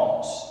the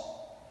cross.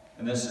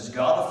 And this is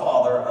God the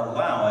Father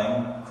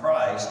allowing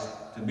Christ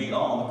to be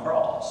on the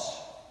cross.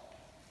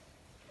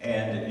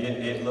 And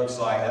it looks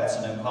like that's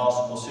an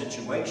impossible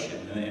situation.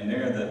 And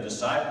there the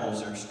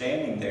disciples are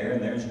standing there,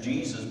 and there's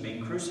Jesus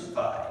being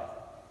crucified.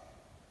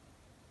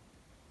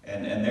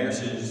 And there's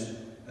His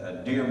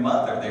dear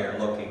mother there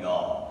looking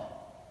on.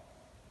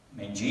 I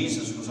mean,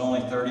 Jesus was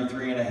only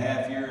 33 and a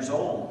half years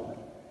old.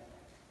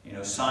 You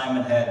know,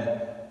 Simon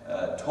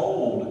had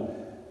told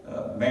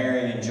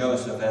Mary and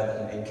Joseph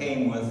that he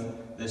came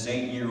with this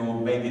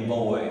 8-year-old baby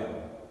boy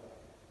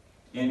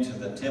into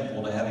the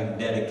temple to have him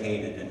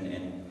dedicated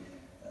and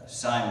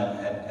Simon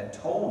had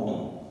told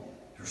them,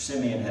 or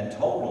Simeon had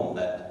told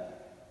them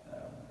that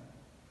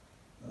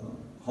the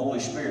Holy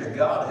Spirit of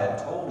God had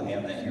told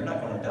him that you're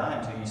not going to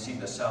die until you see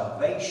the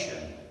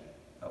salvation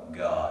of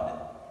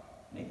God.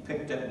 And he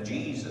picked up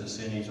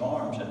Jesus in his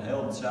arms and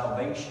held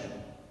salvation.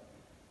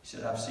 He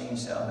said, I've seen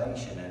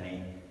salvation. And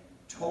he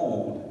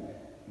told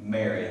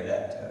Mary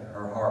that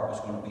her heart was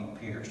going to be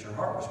pierced. Her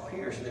heart was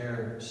pierced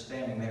there,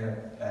 standing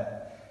there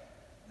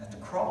at the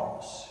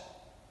cross,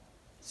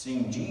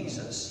 seeing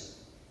Jesus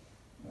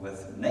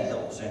with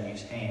nails in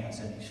his hands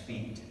and his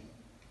feet,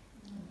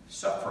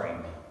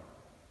 suffering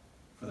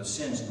for the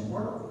sins of the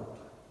world.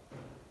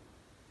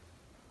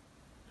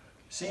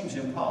 Seems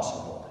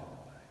impossible.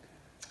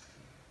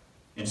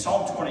 In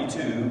Psalm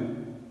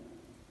 22,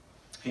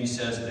 he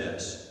says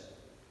this,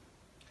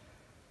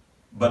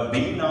 But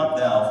be not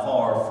thou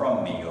far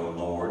from me, O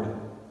Lord,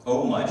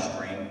 O my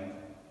strength,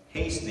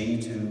 haste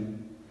thee to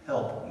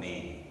help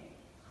me.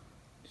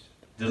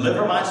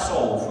 Deliver my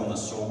soul from the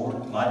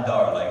sword, my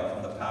darling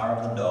from the power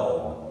of the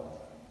dog.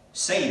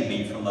 Save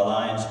me from the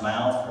lion's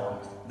mouth,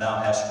 for thou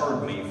hast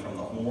heard me from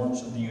the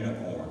horns of the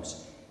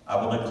unicorns. I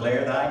will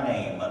declare thy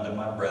name unto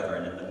my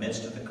brethren. In the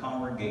midst of the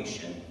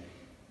congregation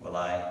will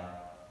I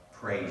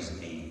praise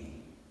thee.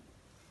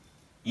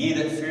 Ye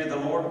that fear the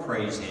Lord,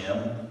 praise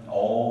him.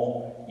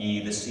 All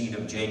ye the seed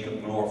of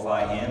Jacob,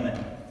 glorify him,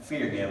 and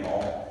fear him,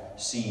 all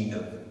seed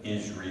of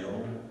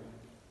Israel.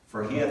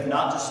 For he hath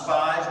not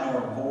despised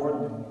nor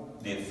abhorred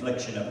the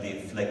affliction of the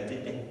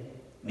afflicted,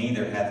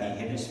 neither hath he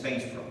hid his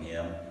face from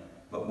him.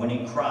 But when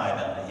he cried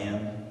unto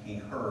him, he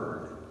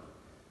heard.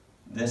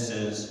 This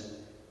is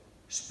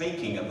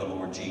speaking of the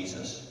Lord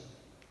Jesus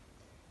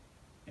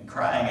and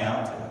crying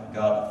out to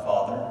God the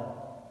Father.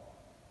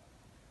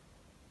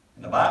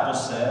 And the Bible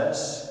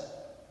says,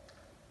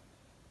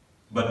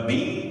 But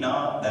be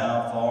not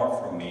thou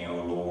far from me, O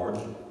Lord,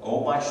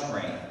 O my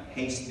strength,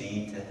 haste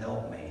thee to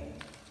help me.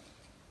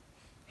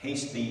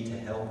 Haste thee to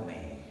help me.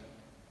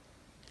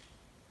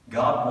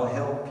 God will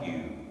help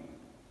you.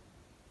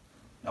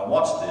 Now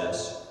watch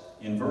this.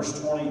 In verse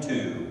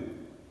 22,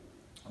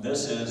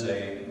 this is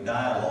a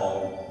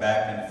dialogue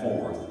back and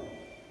forth,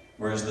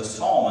 whereas the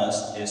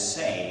psalmist is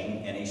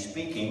saying, and he's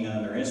speaking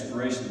under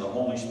inspiration of the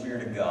Holy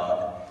Spirit of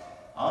God,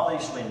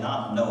 obviously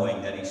not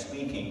knowing that he's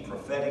speaking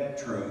prophetic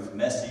truth,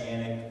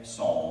 messianic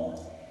psalm.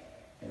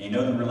 And you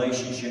know the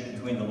relationship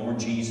between the Lord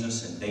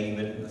Jesus and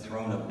David and the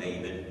throne of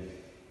David.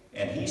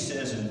 And he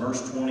says in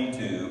verse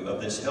 22, of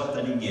this help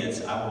that he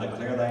gets, I will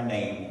declare thy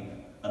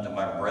name unto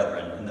my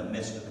brethren. In the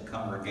midst of the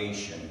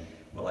congregation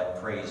will I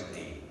praise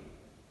thee.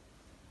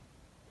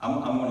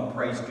 I'm going to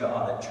praise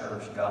God at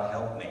church. God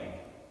help me.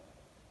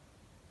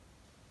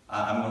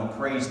 I'm going to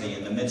praise thee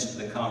in the midst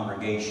of the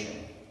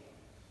congregation,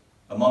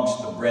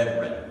 amongst the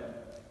brethren.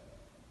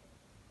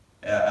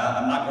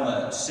 I'm not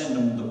going to send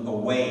them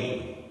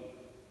away.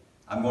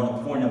 I'm going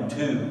to point them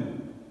to.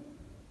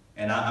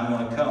 And I'm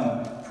going to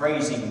come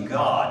praising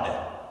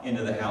God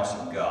into the house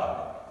of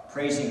God.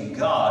 Praising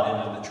God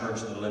into the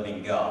church of the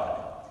living God.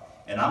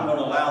 And I'm going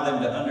to allow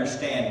them to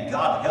understand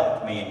God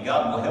helped me and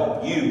God will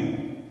help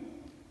you.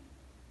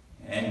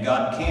 And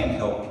God can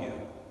help you.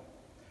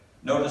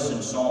 Notice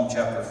in Psalm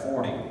chapter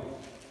 40.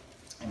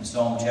 In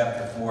Psalm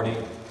chapter 40.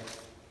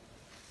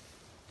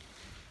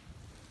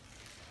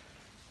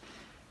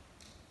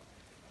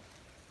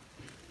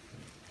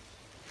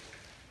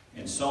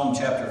 In Psalm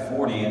chapter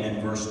 40 and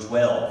in verse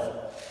 12.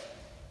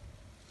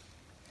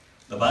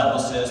 The Bible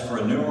says, For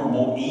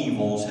innumerable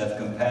evils have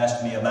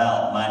compassed me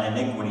about. Mine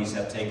iniquities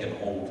have taken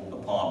hold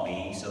upon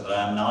me, so that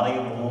I am not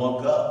able to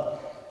look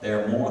up. They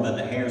are more than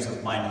the hairs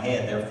of mine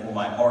head, therefore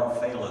my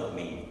heart faileth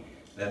me.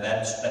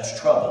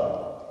 That's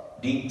trouble,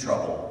 deep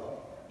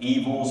trouble.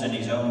 Evils in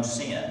his own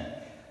sin.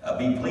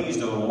 Be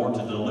pleased, O Lord,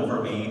 to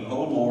deliver me.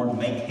 O Lord,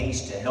 make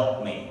haste to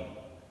help me.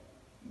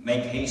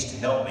 Make haste to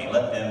help me.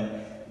 Let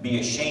them be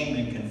ashamed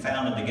and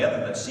confounded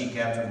together that seek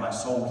after my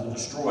soul to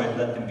destroy it.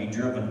 Let them be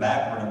driven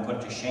backward and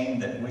put to shame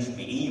that wish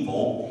me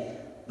evil.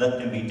 Let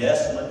them be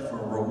desolate for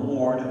a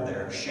reward of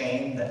their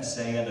shame that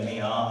say unto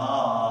me, Aha,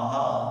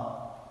 aha.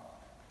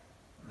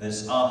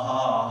 This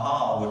aha,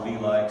 aha would be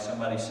like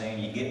somebody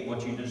saying, you get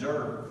what you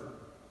deserve.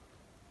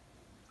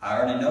 I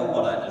already know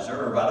what I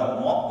deserve. I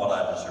don't want what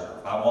I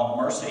deserve. I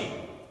want mercy.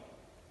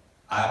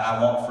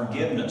 I want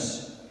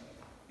forgiveness.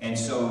 And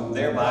so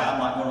thereby I'm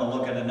not going to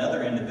look at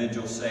another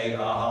individual say,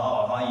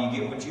 aha, aha, you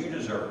get what you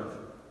deserve.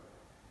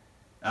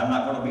 I'm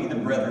not going to be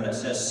the brethren that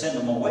says send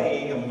them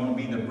away. I'm going to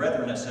be the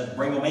brethren that says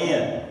bring them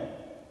in.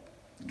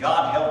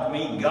 God help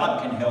me,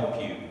 God can help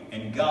you.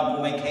 And God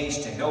will make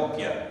haste to help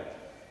you.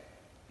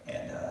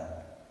 And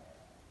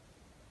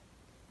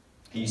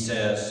he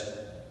says,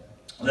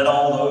 let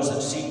all those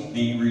that seek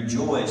thee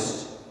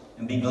rejoice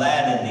and be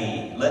glad in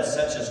thee. Let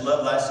such as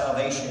love thy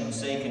salvation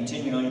say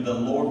continually, the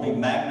Lord be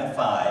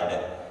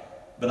magnified.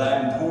 But I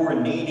am poor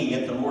and needy,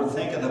 yet the Lord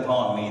thinketh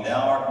upon me.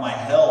 Thou art my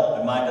help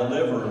and my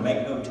deliverer.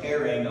 Make no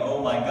tarrying,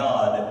 O my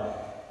God.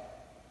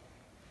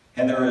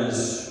 And there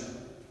is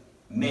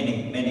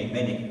many, many,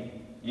 many.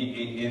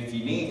 If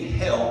you need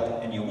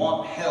help and you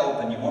want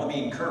to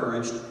be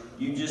encouraged,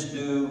 you just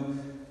do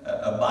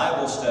a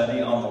Bible study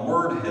on the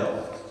word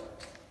help.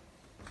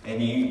 And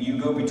you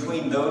go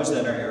between those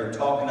that are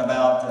talking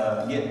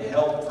about getting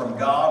help from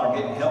God or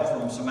getting help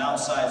from some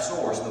outside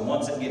source. The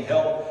ones that get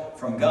help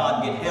from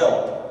God get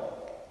help.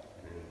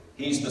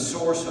 He's the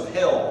source of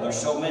help. There's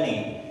so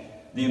many.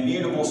 The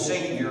immutable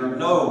Savior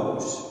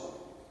knows.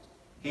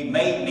 He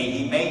made me,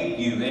 He made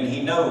you, and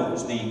He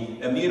knows.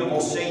 The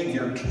immutable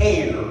Savior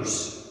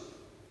cares.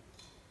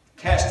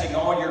 Casting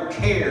all your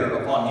care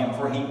upon Him,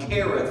 for He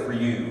careth for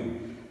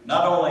you.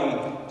 Not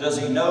only does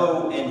He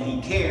know and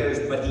He cares,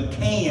 but He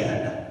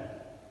can.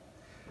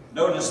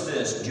 Notice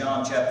this,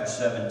 John chapter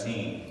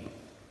 17.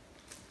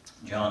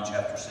 John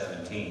chapter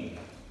 17.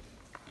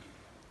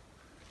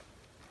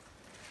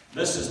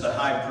 This is the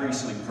high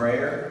priestly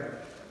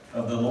prayer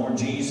of the Lord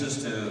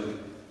Jesus to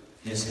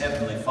His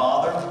heavenly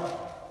Father.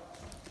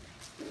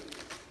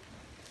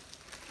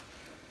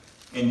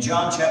 In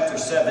John chapter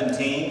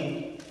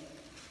 17,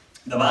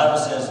 the Bible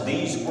says,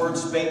 "These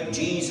words spake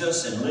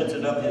Jesus, and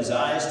lifted up His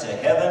eyes to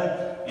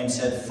heaven, and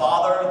said,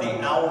 Father,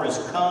 the hour is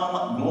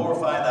come,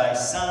 glorify Thy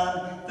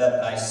Son,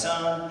 that Thy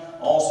Son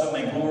also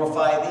may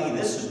glorify Thee."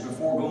 This is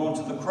before going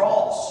to the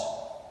cross.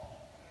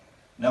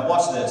 Now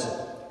watch this.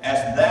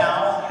 "As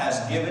Thou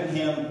hast given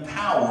Him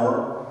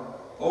power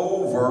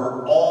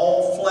over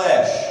all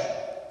flesh."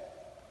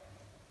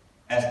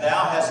 As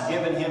Thou hast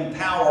given Him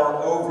power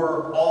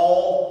over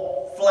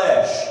all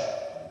flesh.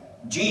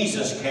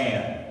 Jesus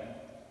can.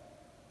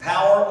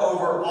 Power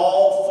over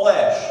all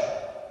flesh.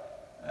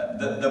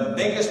 The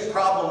biggest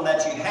problem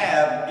that you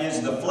have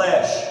is the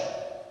flesh.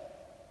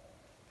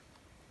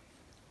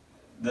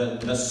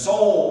 The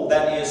soul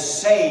that is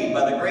saved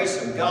by the grace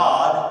of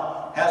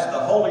God has the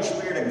Holy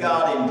Spirit of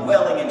God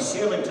indwelling and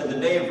sealing to the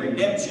day of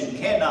redemption,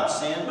 cannot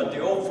sin, but the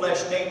old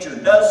flesh nature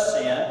does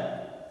sin.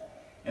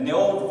 And the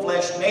old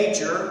flesh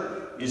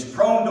nature is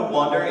prone to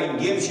wander and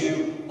gives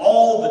you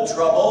all the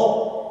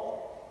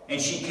trouble.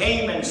 And she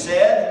came and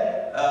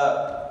said,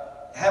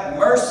 "Have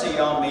mercy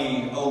on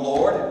me, O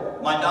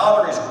Lord. My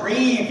daughter is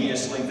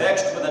grievously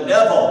vexed with the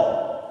devil."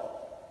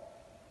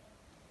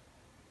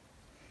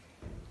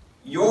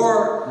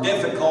 Your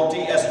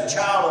difficulty as a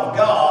child of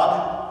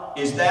God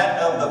is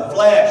that of the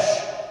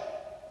flesh.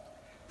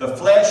 The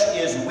flesh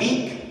is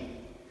weak.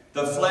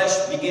 The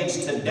flesh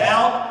begins to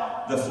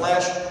doubt. The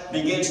flesh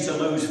begins to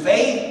lose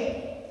faith.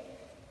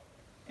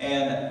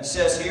 And it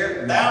says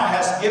here, "Thou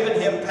hast given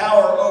Him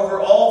power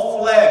over all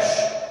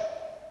flesh."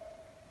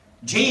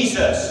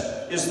 Jesus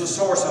is the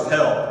source of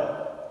help.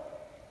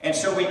 And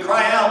so we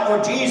cry out,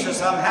 "Lord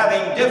Jesus, I'm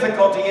having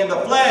difficulty in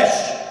the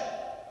flesh.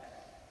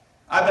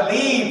 I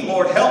believe,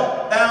 Lord,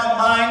 help Thou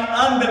mine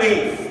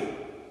unbelief.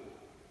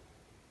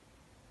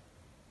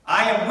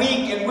 I am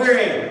weak and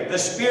weary. The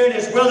spirit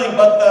is willing,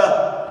 but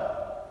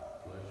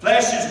the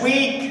flesh is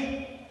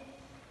weak.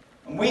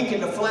 I'm weak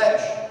in the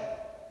flesh.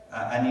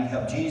 I need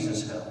help."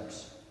 Jesus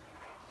helps.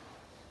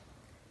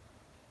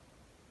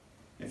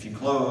 If you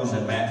close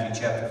in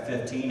Matthew chapter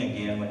 15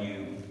 again, when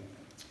you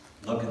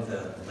look at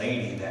the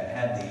lady that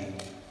had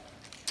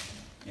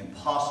the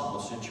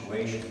impossible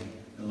situation,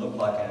 it looked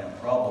like an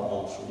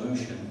improbable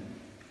solution,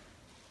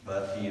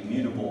 but the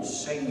immutable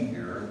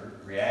Savior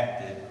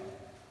reacted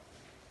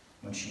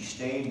when she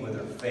stayed with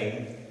her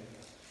faith,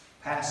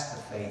 passed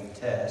the faith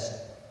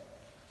test,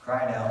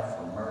 cried out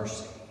for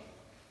mercy.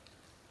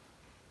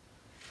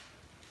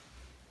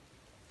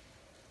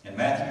 In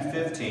Matthew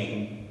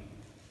 15,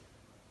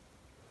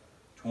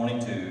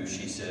 22,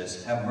 she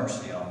says, "Have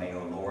mercy on me,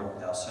 O Lord,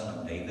 Thou Son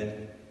of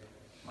David.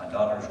 My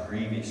daughter is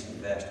grievously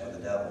vexed with the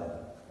devil."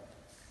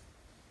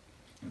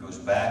 It goes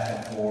back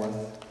and forth.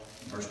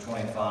 In verse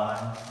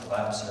 25, the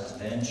Bible says,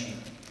 Then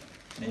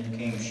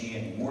came she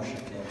and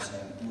worshipped Him,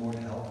 saying, "Lord,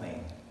 help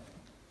me."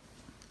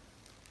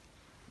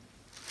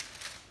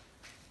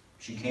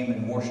 She came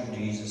and worshipped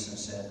Jesus and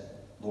said,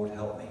 "Lord,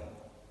 help me."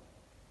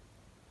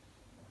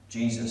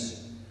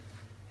 Jesus,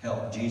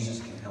 help. Jesus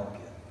can help you.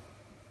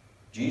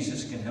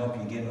 Jesus can help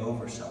you get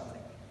over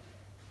something.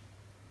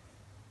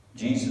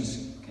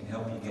 Jesus can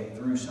help you get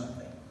through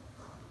something.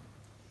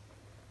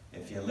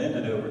 If you lend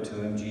it over to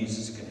Him,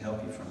 Jesus can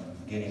help you from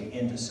getting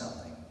into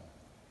something.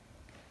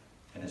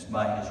 And it's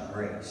by His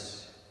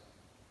grace.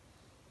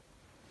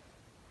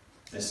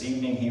 This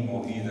evening He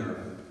will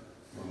either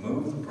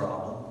remove the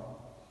problem,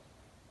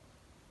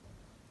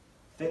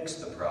 fix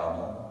the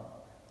problem,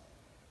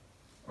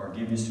 or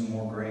give you some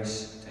more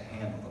grace to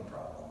handle the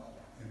problem.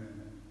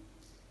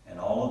 And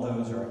all of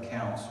those are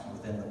accounts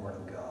within the Word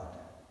of God.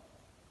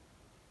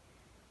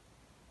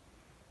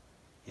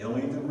 He'll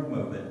either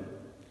remove it,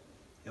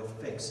 He'll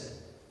fix it,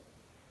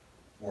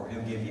 or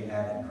He'll give you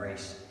added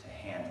grace to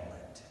handle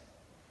it.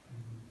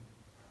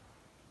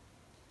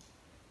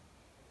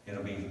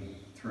 It'll be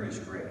through His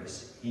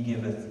grace. He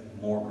giveth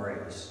more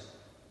grace.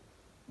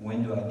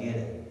 When do I get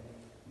it?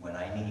 When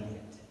I need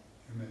it.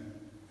 Amen.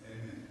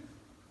 Amen.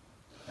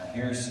 Now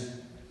here's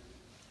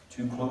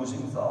two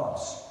closing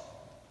thoughts.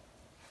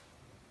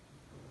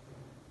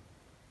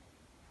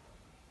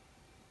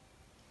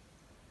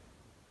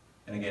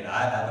 And again,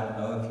 I don't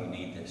know if you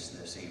need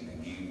this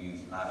evening.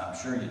 I'm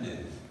sure you do.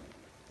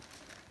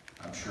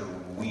 I'm sure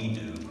we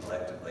do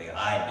collectively.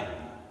 I do,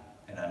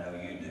 and I know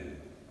you do.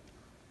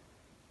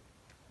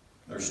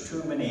 There's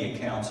too many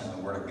accounts in the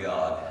Word of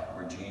God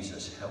where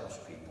Jesus helps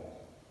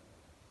people.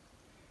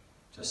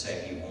 To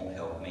say he won't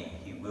help me,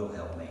 he will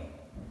help me.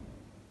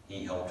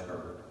 He helped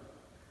her.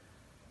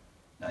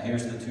 Now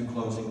here's the two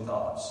closing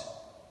thoughts.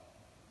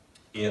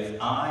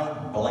 If I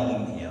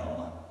blame him,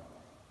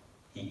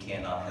 he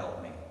cannot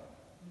help me.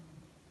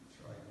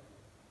 That's right.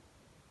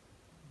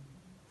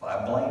 If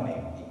I blame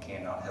him, he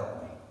cannot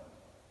help me.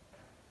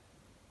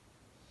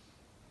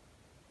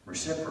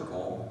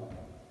 Reciprocal,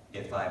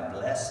 if I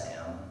bless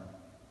him,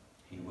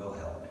 he will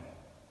help me.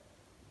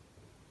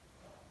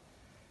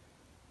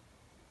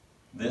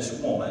 This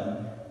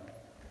woman,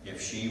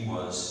 if she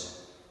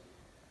was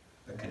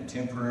a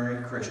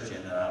contemporary Christian,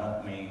 and I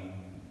don't mean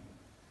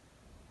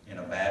in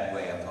a bad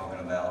way, I'm talking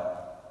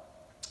about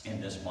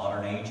in this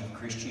modern age of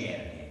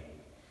Christianity,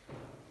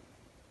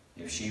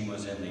 if she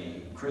was in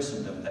the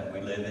Christendom that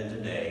we live in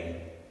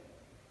today,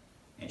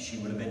 and she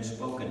would have been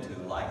spoken to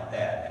like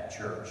that at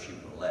church, she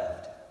would have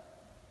left.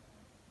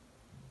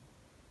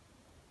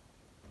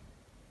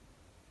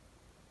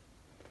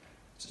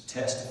 It's a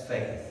test of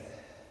faith,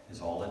 is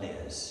all it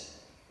is.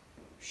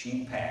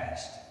 She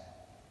passed.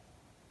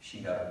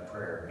 She got her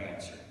prayer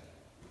answered.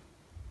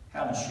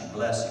 How did she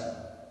bless him,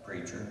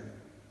 preacher?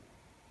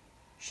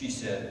 She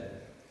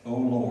said, O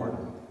Lord,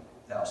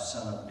 thou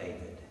Son of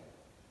David.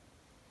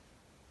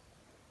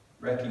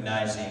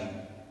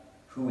 Recognizing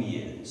who he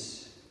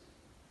is.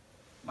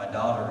 My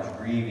daughter is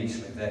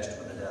grievously vexed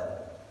with the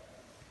devil.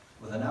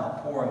 With an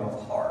outpouring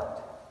of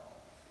heart.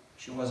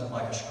 She wasn't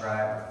like a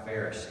scribe or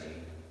Pharisee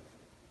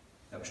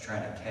that was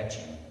trying to catch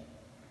him.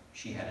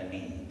 She had a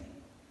need.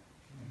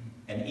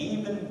 And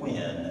even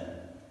when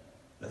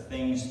the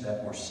things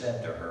that were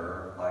said to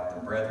her, like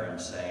the brethren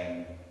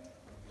saying,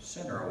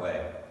 send her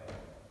away,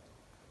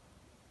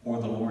 or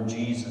the Lord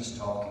Jesus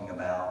talking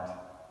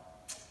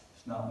about,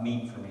 it's not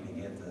meet for me to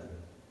give the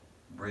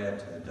bread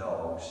to the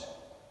dogs.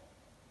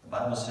 The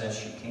Bible says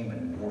she came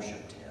and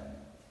worshiped him,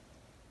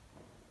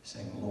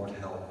 saying, Lord,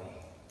 help me.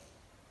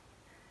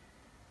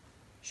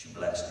 She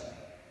blessed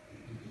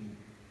him.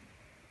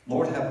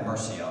 Lord, have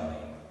mercy on me.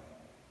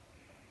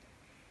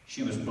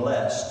 She was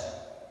blessed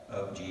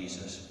of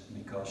Jesus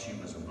because she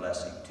was a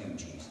blessing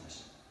to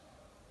Jesus.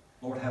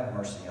 Lord, have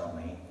mercy on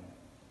me.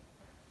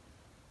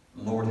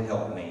 Lord,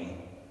 help me.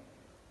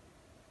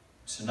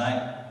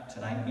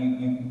 Tonight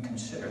you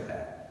consider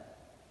that.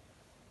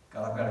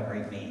 God, I've got a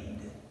great need.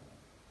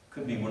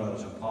 Could be one of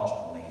those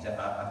impossible needs.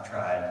 I've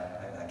tried.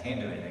 I can't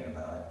do anything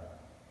about it.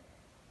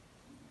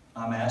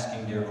 I'm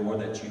asking, dear Lord,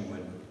 that you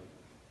would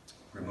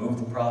remove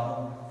the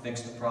problem,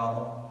 fix the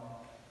problem,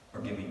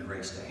 or give me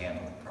grace to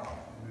handle the problem,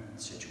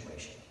 the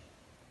situation.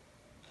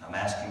 I'm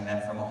asking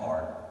that from a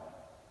heart,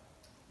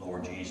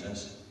 Lord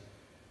Jesus,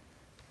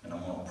 and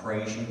I'm going to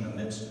praise you in the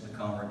midst of the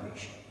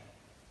congregation.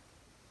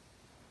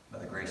 By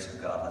the grace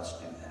of God, let's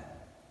do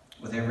that.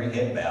 With every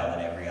head bowed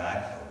and every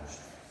eye closed.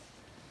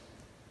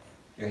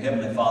 Dear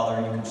Heavenly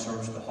Father, you can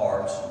search the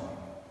hearts, and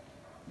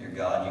dear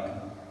God, you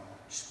can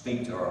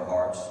speak to our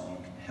hearts, and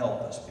you can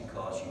help us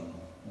because you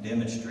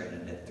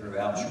demonstrated it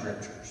throughout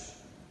Scriptures.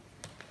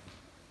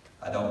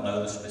 I don't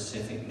know the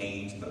specific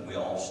needs, but we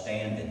all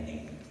stand in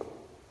need.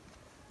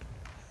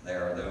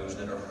 There are those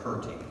that are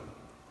hurting.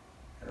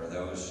 There are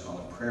those on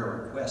the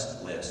prayer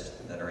request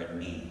list that are in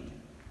need.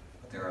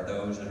 But there are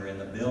those that are in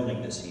the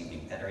building this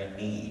evening that are in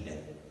need.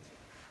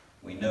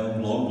 We know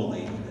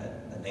globally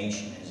that the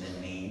nation is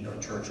in need, or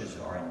churches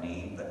are in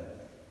need,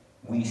 but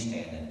we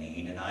stand in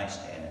need, and I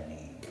stand in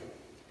need.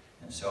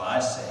 And so I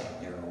say,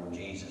 dear Lord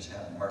Jesus,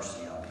 have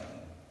mercy on me.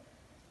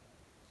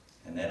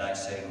 And then I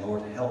say,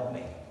 Lord, help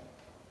me.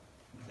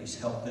 Please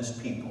help this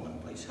people,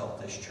 and please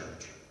help this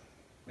church.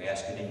 We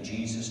ask it in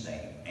Jesus'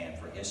 name and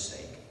for his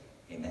sake.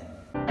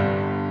 Amen.